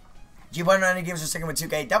 Do you want to know any games are sticking with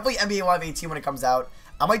 2K? Definitely NBA Live 18 when it comes out.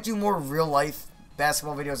 I might do more real-life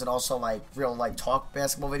basketball videos and also, like, real-life talk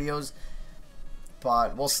basketball videos.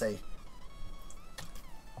 But we'll see.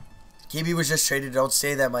 KB was just traded. Don't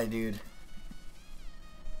say that, my dude.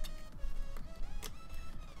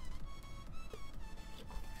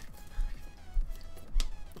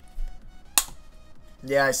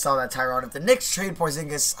 Yeah, I saw that, Tyrone. If the Knicks trade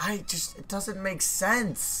Porzingis, it doesn't make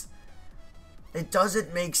sense. It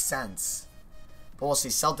doesn't make sense. But we'll see.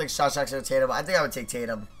 Celtics, Josh Jackson, or Tatum. I think I would take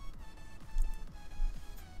Tatum.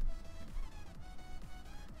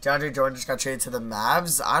 DeAndre Jordan just got traded to the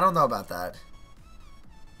Mavs. I don't know about that.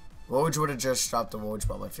 Woj would have just dropped the Woj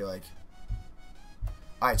bomb, I feel like.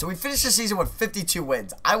 Alright, so we finished the season with 52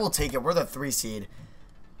 wins. I will take it. We're the 3 seed.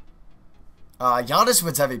 Giannis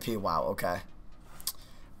wins MVP. Wow, okay.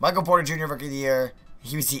 Michael Porter Jr. Rookie of the Year.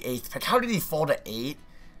 He was the 8th pick. How did he fall to 8?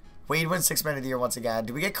 Wade wins 6 Man of the Year once again.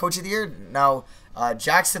 Did we get Coach of the Year? No.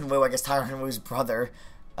 Jackson Wu, I guess Tyronn Lue's brother,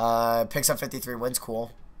 picks up 53 wins.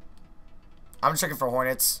 Cool. I'm checking for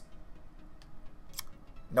Hornets.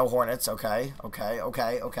 No Hornets. Okay.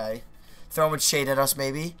 Throwing shade at us,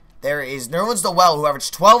 maybe. There is Nerlens Noel, who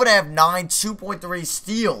averaged 12.5, 9, 2.3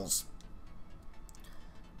 steals.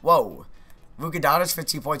 Whoa. Luka Doncic,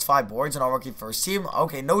 15 points, 5 boards, and all rookie first team.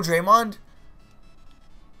 Okay, no Draymond.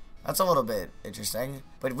 That's a little bit interesting.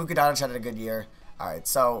 But Luka Doncic had a good year. Alright,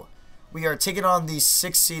 so we are taking on the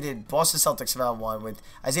 6th-seeded Boston Celtics round 1 with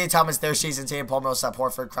Isaiah Thomas, their Jason Tatum, Paul Millsap,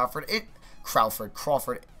 Horford, Crawford,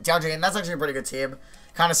 DeAndre, and that's actually a pretty good team.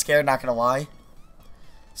 Kind of scared, not going to lie.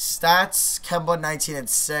 Stats, Kemba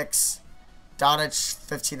 19-6. Doncic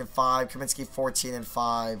 15-5. Kaminsky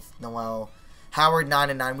 14-5. Noel. Howard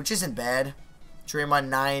 9-9, which isn't bad. Draymond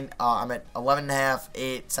 9. I'm at 11.5,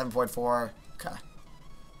 8, 7.4. Okay.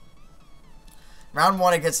 Round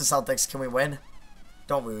 1 against the Celtics. Can we win?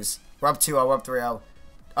 Don't lose. We're up 2-0. We're up 3-0.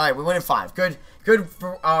 Alright, we win in 5. Good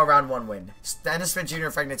for round 1 win. Dennis Smith Jr.,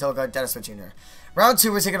 Frank Ntilikina, Dennis Smith Jr. Round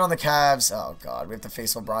 2, we're taking on the Cavs. Oh, God. We have to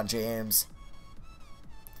face LeBron James.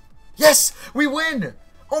 Yes! We win!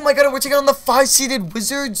 Oh, my God. We're taking on the 5-seeded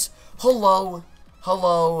Wizards. Hello.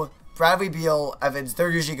 Bradley Beal, Evans. They're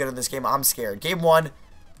usually good in this game. I'm scared. Game 1.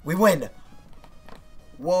 We win.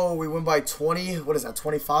 Whoa, we win by 20. What is that,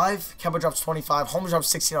 25? Kemba drops 25. Holmes drops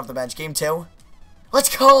 16 off the bench. Game 2.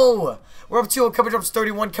 Let's go! We're up 2-0. Kemba drops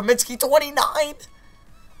 31. Kaminsky 29.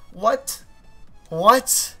 What? We're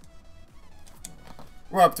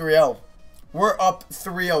up 3-0.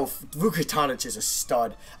 Luka Doncic is a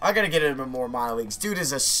stud. I gotta get him in more minor leagues. Dude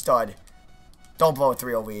is a stud. Don't blow a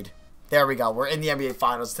 3-0 lead. There we go. We're in the NBA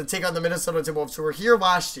Finals to take on the Minnesota Timberwolves, who were here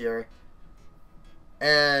last year.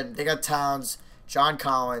 And they got Towns, John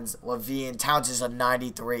Collins, Levine. Towns is a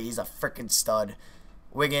 93. He's a freaking stud.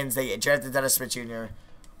 Wiggins, they drafted Dennis Smith Jr.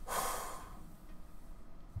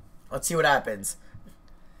 Let's see what happens.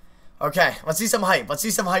 Okay, let's see some hype. Let's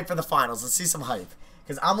see some hype for the finals. Let's see some hype.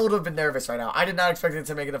 Because I'm a little bit nervous right now. I did not expect it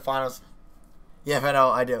to make it to the finals. Yeah, I know,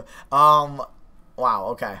 I do. Wow,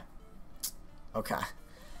 okay.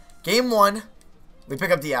 Game 1, we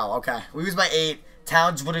pick up the L. Okay, we lose by 8.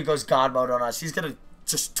 Towns literally goes God mode on us. He's going to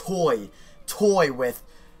just toy with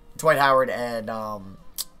Dwight Howard and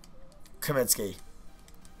Kaminsky.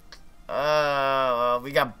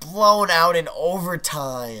 We got blown out in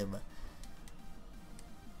overtime.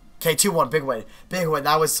 Okay, 2-1. Big win. Big win.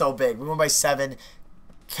 That was so big. We won by 7.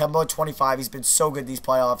 Kemba, 25. He's been so good these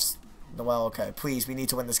playoffs. Well, okay. Please, we need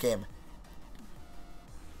to win this game.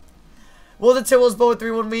 Will the Timberwolves blow a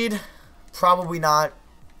 3-1 lead? Probably not.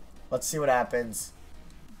 Let's see what happens.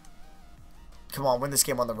 Come on, win this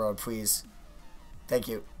game on the road, please. Thank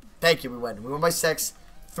you. Thank you, we win. We win by 6.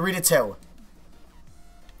 3-2.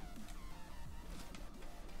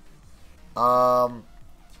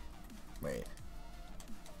 Wait.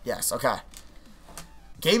 Yes, okay.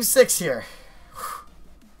 Game 6 here.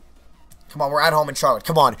 Come on, we're at home in Charlotte.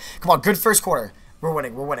 Come on. Come on, good first quarter. We're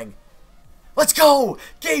winning, we're winning. Let's go!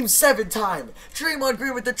 Game 7 time. Draymond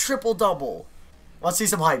Green with the triple-double. Let's see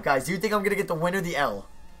some hype, guys. Do you think I'm going to get the win or the L?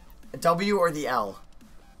 A W or the L?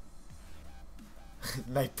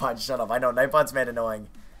 Night Punch, shut up. I know, Night Punch made annoying.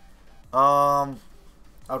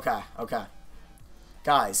 Okay, okay.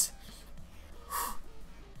 Guys.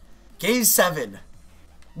 Game 7.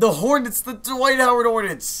 The Hornets, the Dwight Howard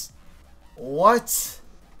Hornets. What?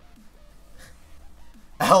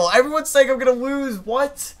 Hell, everyone's saying I'm going to lose.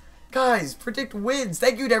 What? Guys, predict wins.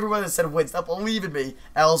 Thank you to everyone that said wins. Stop believing me.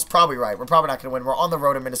 L's probably right. We're probably not going to win. We're on the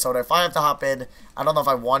road in Minnesota. If I have to hop in, I don't know if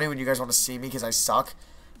I want to and you guys want to see me because I suck.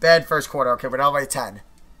 Bad first quarter. Okay, we're down by 10.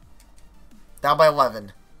 Down by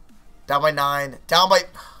 11. Down by 9. Down by...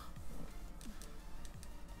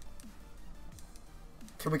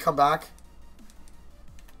 Can we come back?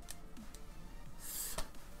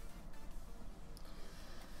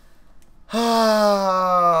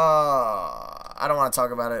 I don't want to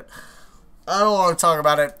talk about it. I don't want to talk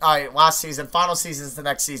about it. Alright, last season. Final season is the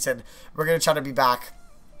next season. We're going to try to be back.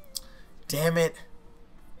 Damn it.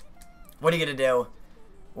 What are you going to do?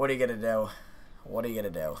 What are you going to do? What are you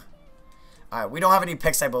going to do? Alright, we don't have any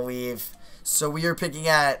picks, I believe. So we are picking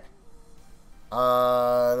at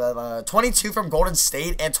 22 from Golden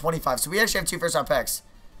State and 25. So we actually have 2 first-round picks.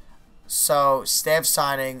 So, staff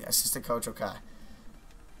signing, assistant coach, okay.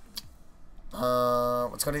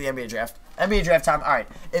 Let's go to the NBA draft. NBA draft time. Alright.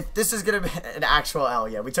 If this is going to be an actual L,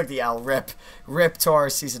 yeah, we took the L. Rip. Rip to our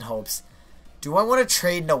season hopes. Do I want to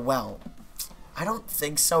trade Noel? I don't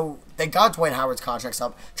think so. They got Dwight Howard's contracts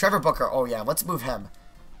up. Trevor Booker. Oh, yeah. Let's move him.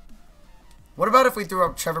 What about if we threw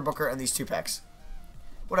up Trevor Booker and these 2 picks?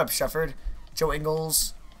 What up, Shefford? Joe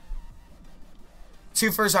Ingles.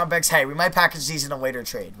 2 first-round picks. Hey, we might package these in a later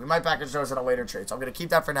trade. We might package those in a later trade. So I'm going to keep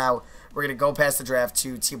that for now. We're going to go past the draft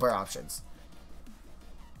to team player options.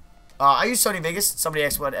 I use Sony Vegas. Somebody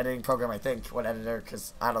asked what editing program I think. What editor,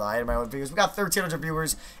 because I don't know. I had my own videos. We got 1,300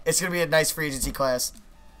 viewers. It's going to be a nice free agency class.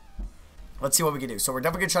 Let's see what we can do. So we're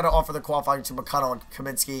definitely going to try to offer the qualifying to McConnell and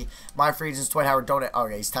Kaminsky. My free agents, Dwight Howard, don't... Oh,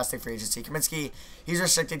 yeah, he's testing free agency. Kaminsky, he's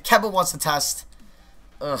restricted. Kemba wants to test.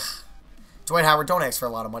 Ugh. Dwight Howard, don't ask for a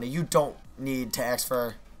lot of money. You don't need to ask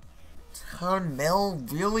for... 10 mil?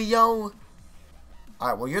 Really, yo?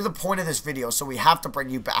 Alright, well, you're the point of this video, so we have to bring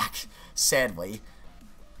you back, sadly.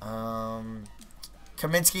 Kaminsky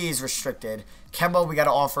is restricted. Kemba, we got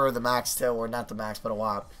to offer the max still, or not the max, but a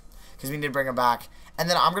lot. Because we need to bring him back. And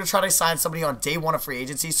then I'm going to try to sign somebody on day 1 of free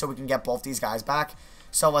agency so we can get both these guys back.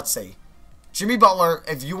 So let's see. Jimmy Butler,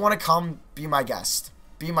 if you want to come, be my guest.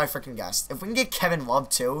 Be my freaking guest. If we can get Kevin Love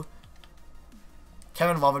too.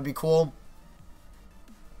 Kevin Love would be cool.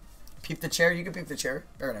 Peep the chair. You can peep the chair.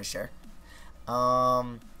 Very nice chair.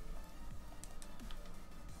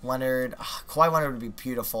 Leonard. Kawhi Leonard would be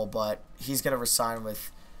beautiful, but he's going to resign with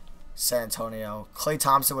San Antonio. Klay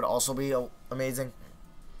Thompson would also be amazing.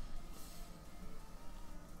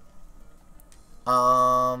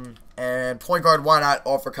 And point guard, why not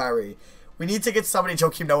offer Kyrie? We need to get somebody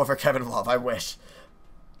Joakim Noah for Kevin Love. I wish.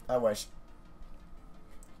 I wish.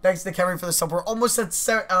 Thanks to Kevin for the sub. We're almost at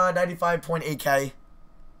 95.8K.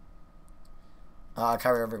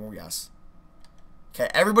 Kyrie Irving, yes. Okay,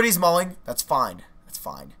 everybody's mulling. That's fine. That's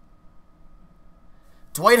fine.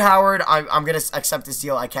 Dwight Howard, I'm going to accept this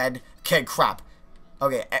deal. I can. Okay, crap.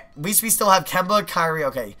 Okay, at least we still have Kemba, Kyrie.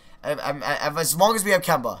 Okay, as long as we have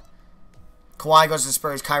Kemba. Kawhi goes to the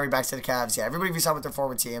Spurs. Kyrie back to the Cavs. Yeah, everybody resign with their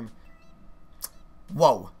forward team.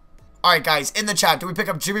 Whoa. Alright, guys, in the chat, do we pick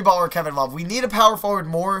up Jimmy Butler or Kevin Love? We need a power forward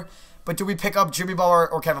more, but do we pick up Jimmy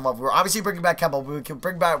Butler or Kevin Love? We're obviously bringing back Kemba. We can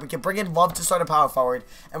bring in Love to start a power forward,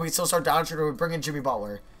 and we can still start Doncic, or we bring in Jimmy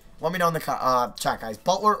Butler. Let me know in the chat, guys.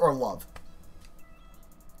 Butler or Love?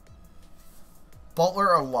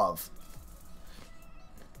 Butler or Love?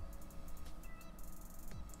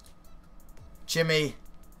 Jimmy.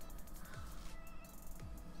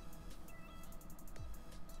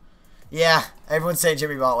 Yeah, everyone's saying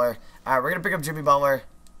Jimmy Butler. Alright, we're going to pick up Jimmy Butler.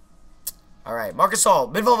 Alright, Marcus All.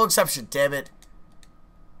 Mid-level exception, damn it.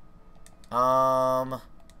 Alright,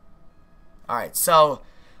 so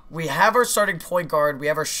We have our starting point guard. We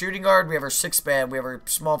have our shooting guard. We have our sixth man. We have our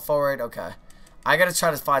small forward. Okay. I got to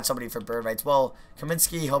try to find somebody for bird rights. Well,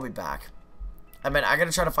 Kaminsky, he'll be back. I mean, I got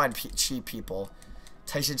to try to find cheap people.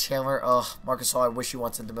 Tyson Chandler. Ugh. Marcus Hall, I wish he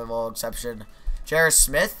wanted the minimal exception. J.R.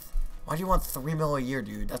 Smith? Why do you want $3 million a year,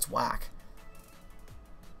 dude? That's whack.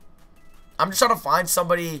 I'm just trying to find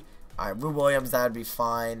somebody. Alright, Lou Williams, that would be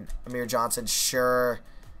fine. Amir Johnson, sure.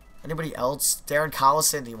 Anybody else? Darren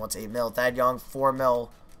Collison, he wants $8 million. Thad Young, $4 million.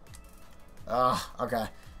 Okay.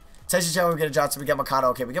 Tyson Chandler, we get a Johnson, we get McConnell.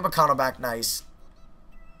 Okay, we get McConnell back, nice.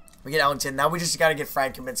 We get Ellington. Now we just got to get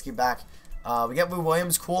Frank Kaminsky back. We get Lou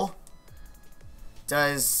Williams, cool.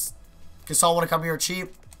 Does Gasol want to come here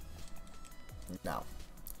cheap? No.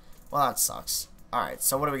 Well, that sucks. Alright,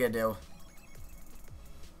 so what are we going to do?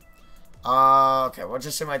 Okay, we'll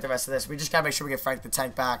just simulate the rest of this. We just got to make sure we get Frank the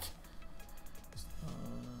Tank back.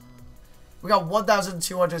 We got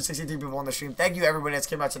 1,263 people on the stream. Thank you, everybody that's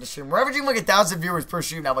came out to the stream. We're averaging like 1,000 viewers per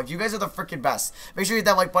stream now. Like, you guys are the freaking best. Make sure you hit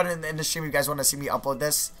that like button in the stream if you guys want to see me upload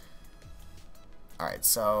this. Alright,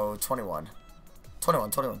 so 21.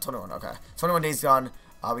 21, okay. 21 days gone.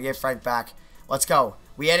 We get Frank back. Let's go.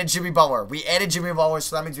 We added Jimmy Butler.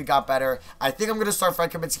 So that means we got better. I think I'm going to start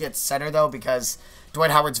Frank Kaminsky at center, though, because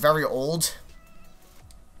Dwight Howard's very old.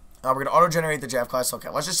 We're going to auto-generate the draft class. Okay,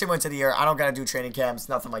 let's just simulate to the year. I don't got to do training camps,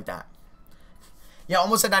 nothing like that. Yeah,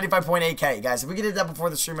 almost at 95.8K, guys. If we could do that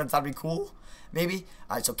before the stream, that'd be cool. Maybe.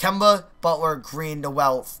 All right, so Kemba, Butler, Green,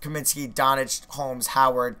 Noel, Kaminsky, Donich, Holmes,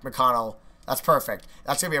 Howard, McConnell. That's perfect.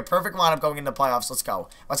 That's going to be a perfect lineup going into the playoffs. Let's go.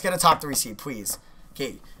 Let's get a top 3 seed, please.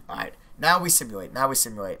 Okay, all right. Now we simulate.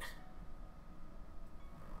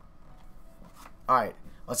 All right,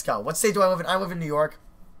 let's go. What state do I live in? I live in New York.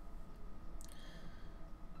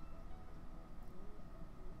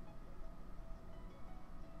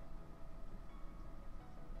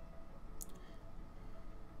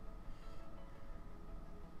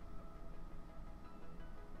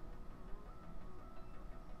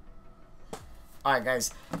 Alright,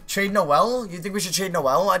 guys. Trade Noel? You think we should trade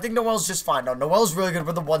Noel? I think Noel's just fine. No, Noel's really good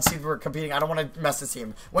for the 1 seed we're competing. I don't want to mess the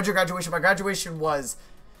team. When's your graduation? My graduation was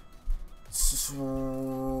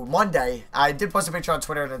Monday. I did post a picture on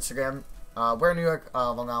Twitter and Instagram. We're in New York,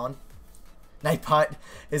 Long Island. Night putt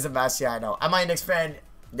is a mess. Yeah, I know. Am I a Knicks fan?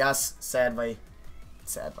 Yes, sadly.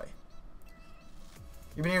 Sadly.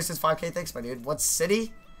 You've been here since 5K? Thanks, my dude. What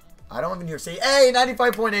city? I don't live in New York City. Hey,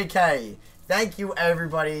 95.8K. Thank you,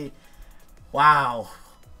 everybody. Wow.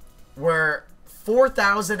 We're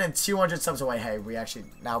 4,200 subs away. Hey, we actually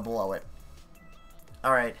now below it.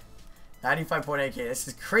 Alright. 95.8K. This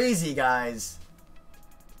is crazy, guys.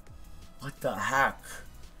 What the heck?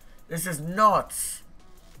 This is nuts.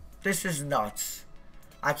 This is nuts.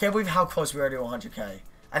 I can't believe how close we are to 100K.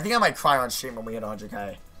 I think I might cry on stream when we hit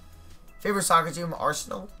 100K. Favorite soccer team?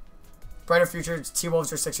 Arsenal. Brighter future?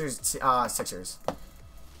 T-Wolves or Sixers? Sixers.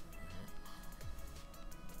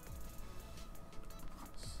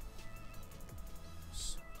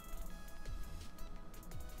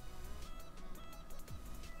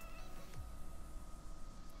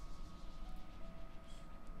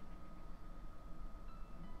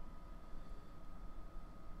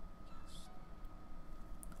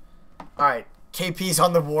 Alright, KP's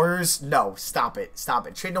on the Warriors. No, stop it. Stop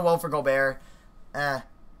it. Trade Noel for Gobert. I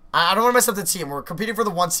don't want to mess up the team. We're competing for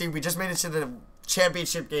the 1 seed. We just made it to the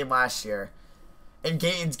championship game last year. In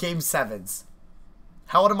game 7s.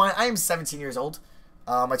 How old am I? I am 17 years old.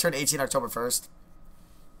 I turned 18 October 1st.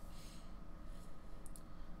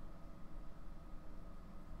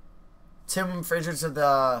 Tim Frazier to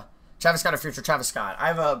the Travis Scott of future Travis Scott. I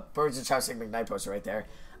have a Birds of Travis McKnight poster right there.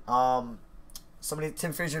 Somebody,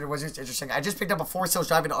 Tim Frazier, Wizards, interesting. I just picked up a Forest Hills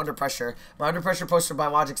Drive into Under Pressure. My Under Pressure poster by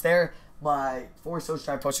Logic's there. My Forest Hills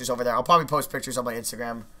Drive poster's over there. I'll probably post pictures on my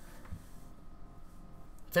Instagram.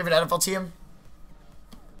 Favorite NFL team?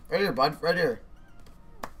 Right here, bud. Right here.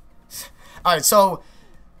 Alright, so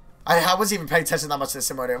I wasn't even paying attention that much to the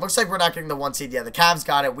simulator. It looks like we're not getting the 1 seed yet. The Cavs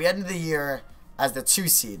got it. We ended the year as the 2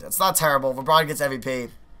 seed. That's not terrible. LeBron gets MVP.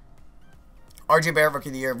 RJ Barrett, Rookie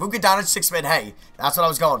of the Year. Luka Doncic, 6-man. Hey, that's what I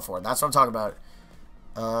was going for. That's what I'm talking about.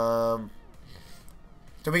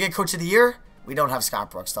 Did we get Coach of the Year? We don't have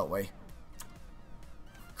Scott Brooks, don't we?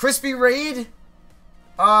 Crispy Raid?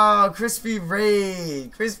 Oh, Crispy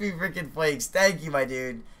Raid. Crispy freaking Flakes. Thank you, my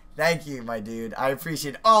dude. Thank you, my dude. I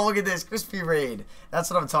appreciate it. Oh, look at this. Crispy Raid.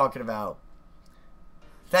 That's what I'm talking about.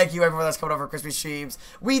 Thank you, everyone that's coming over Crispy Streams.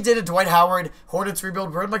 We did a Dwight Howard Hornets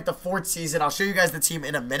rebuild. We're in like the 4th season. I'll show you guys the team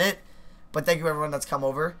in a minute. But thank you, everyone that's come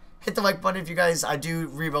over. Hit the like button if you guys. I do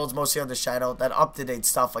rebuilds mostly on this channel. That up-to-date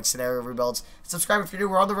stuff like scenario rebuilds. Subscribe if you're new.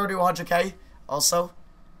 We're on the road to 100K also.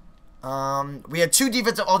 We had two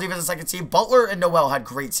all defensive second team. Butler and Noel had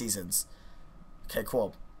great seasons. Okay,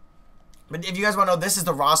 cool. But if you guys want to know, this is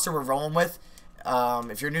the roster we're rolling with.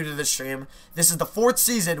 If you're new to the stream, this is the 4th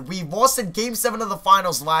season. We lost in Game 7 of the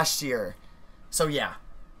finals last year. So, yeah.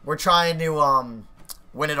 We're trying to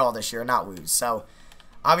win it all this year, not lose. So,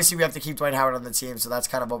 obviously, we have to keep Dwight Howard on the team. So, that's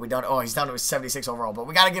kind of what we done. Oh, he's down to 76 overall. But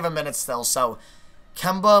we got to give him minutes still. So,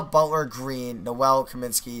 Kemba, Butler, Green, Noel,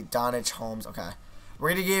 Kaminsky, Donich, Holmes. Okay. We're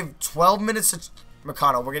going to give 12 minutes to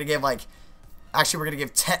McConnell. We're going to give, like... Actually, we're going to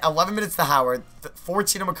give 11 minutes to Howard,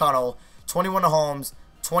 14 to McConnell, 21 to Holmes,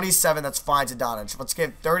 27, that's fine, to Donich. Let's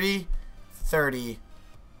give 30, 30,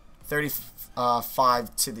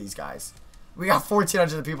 35 to these guys. We got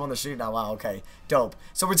 1,400 people in the street now. Wow, okay. Dope.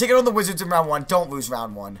 So we're taking on the Wizards in round 1. Don't lose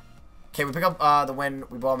round 1. Okay, we pick up the win.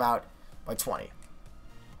 We blow them out by 20.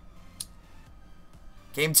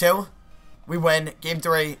 Game 2, we win. Game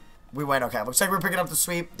 3, we win. Okay, looks like we're picking up the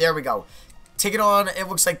sweep. There we go. Take it on, it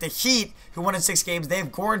looks like the Heat, who won in 6 games. They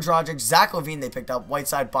have Goran Dragic, Zach LaVine they picked up,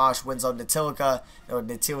 Whiteside, Bosch, Winslow,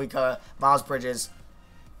 Natilica, Miles Bridges.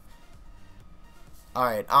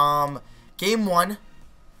 Alright, game 1.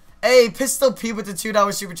 Hey, Pistol Pete with the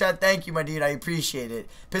 $2 super chat. Thank you, my dude. I appreciate it.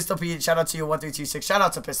 Pistol Pete, shout out to you, 1326. Shout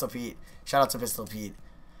out to Pistol Pete. Shout out to Pistol Pete.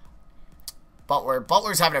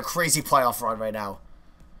 Butler's having a crazy playoff run right now.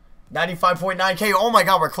 95.9K. Oh my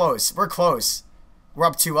god, we're close. We're close. We're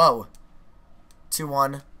up 2-0.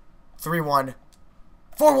 2-1, 3-1,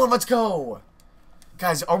 4-1, let's go!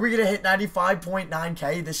 Guys, are we going to hit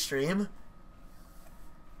 95.9K this stream?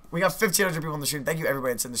 We got 1,500 people in the stream. Thank you,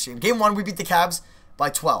 everybody that's in the stream. Game 1, we beat the Cavs by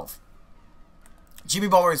 12. Jimmy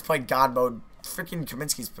Butler is playing God mode. Freaking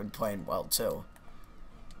Kaminsky's been playing well, too.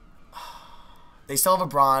 They still have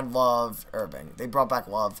LeBron, Love, Irving. They brought back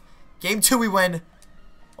Love. Game 2, we win.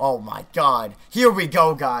 Oh, my God. Here we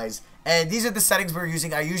go, guys. And these are the settings we're using.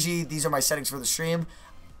 These are my settings for the stream.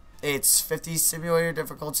 It's 50 simulator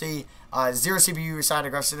difficulty, 0 CPU assigned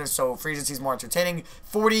aggressiveness, so free agency is more entertaining,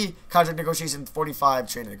 40 contract negotiation, 45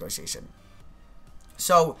 trade negotiation.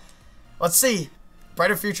 So, let's see.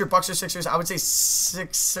 Brighter future, Bucks or Sixers? I would say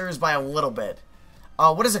Sixers by a little bit.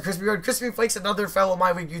 What is it, Crispy Road? Crispy Flakes, another fellow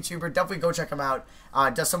My League YouTuber. Definitely go check him out.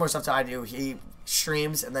 Does similar stuff to I do. He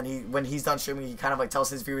streams, and then when he's done streaming, he kind of like tells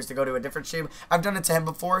his viewers to go to a different stream. I've done it to him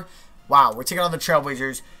before. Wow, we're taking on the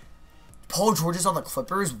Trailblazers. Paul George is on the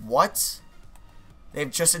Clippers? What? They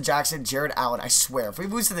have Justin Jackson, Jared Allen. I swear, if we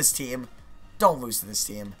lose to this team, don't lose to this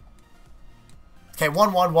team. Okay,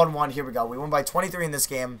 1-1, 1-1. Here we go. We won by 23 in this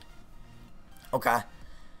game. Okay.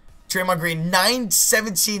 Draymond Green,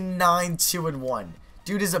 9-17, 9-2-1.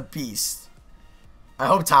 Dude is a beast. I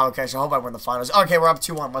hope Tyler Cash. I hope I win the finals. Okay, we're up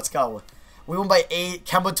 2-1. Let's go. We won by 8.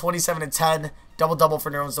 Kemba, 27 and 10. Double-double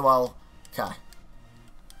for Nerlens Noel. Okay.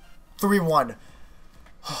 3-1.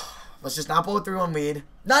 Let's just not blow a 3-1 lead.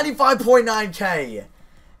 95.9K.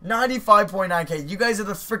 95.9K. You guys are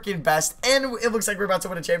the freaking best. And it looks like we're about to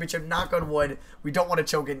win a championship. Knock on wood. We don't want to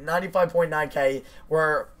choke it. 95.9K.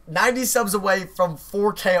 We're 90 subs away from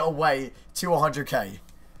 4K away to 100K.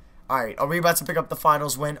 Alright. Are we about to pick up the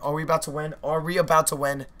finals win? Are we about to win? Are we about to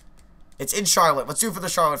win? It's in Charlotte. Let's do it for the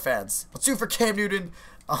Charlotte fans. Let's do it for Cam Newton.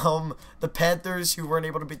 The Panthers who weren't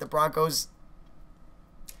able to beat the Broncos.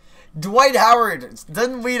 Dwight Howard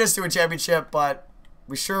didn't lead us to a championship, but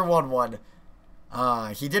we sure won one.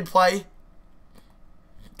 He did play.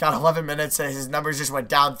 Got 11 minutes. And his numbers just went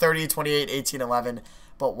down. 30, 28, 18, 11.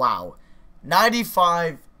 But wow.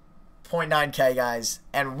 95.9K, guys.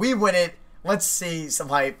 And we win it. Let's see some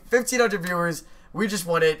hype. 1,500 viewers. We just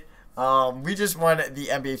won it. We just won the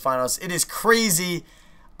NBA Finals. It is crazy.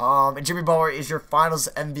 And Jimmy Butler is your Finals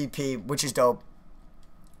MVP, which is dope.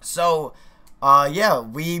 So, yeah,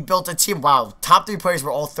 we built a team. Wow, top 3 players were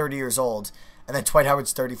all 30 years old. And then Dwight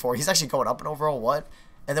Howard's 34. He's actually going up in overall, what?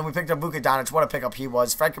 And then we picked up Luka Doncic. What a pickup he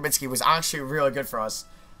was. Frank Kaminsky was actually really good for us.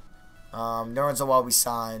 Nerlens Noel we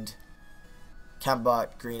signed. Kemba,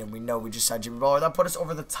 Green, and we know we just signed Jimmy Butler. That put us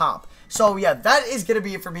over the top. So, yeah, that is going to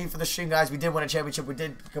be it for me for the stream, guys. We did win a championship. We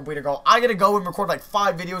did complete a goal. I got to go and record like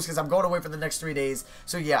 5 videos because I'm going away for the next 3 days.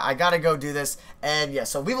 So, yeah, I got to go do this. And, yeah,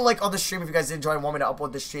 so leave a like on the stream if you guys did enjoy and want me to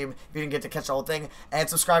upload this stream if you didn't get to catch the whole thing. And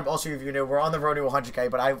subscribe also if you're new. We're on the road to 100K,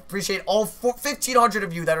 but I appreciate all 1,500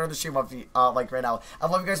 of you that are on the stream like right now. I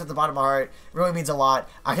love you guys at the bottom of my heart. It really means a lot.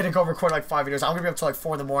 I got to go record like 5 videos. I'm going to be up till like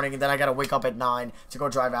 4 in the morning, and then I got to wake up at 9 to go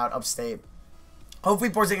drive out upstate. Hopefully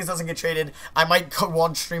Porzingis doesn't get traded. I might go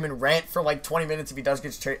on stream and rant for like 20 minutes if he does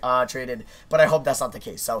get traded, but I hope that's not the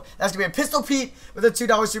case. So that's going to be a Pistol Pete with a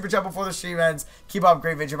 $2 super chat before the stream ends. Keep up,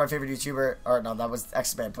 great video, my favorite YouTuber. Or no, that was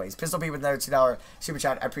X-Man Plays. Pistol Pete with another $2 super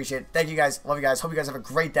chat. I appreciate it. Thank you guys. Love you guys. Hope you guys have a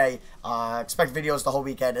great day. Expect videos the whole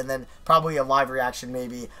weekend, and then probably a live reaction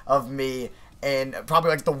maybe of me and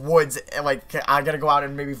probably like the woods. Like I gotta go out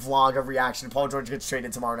and maybe vlog a reaction. Paul George gets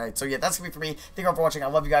traded tomorrow night. So yeah, that's gonna be for me. Thank you all for watching. I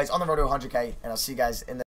love you guys on the road to 100K, and I'll see you guys in the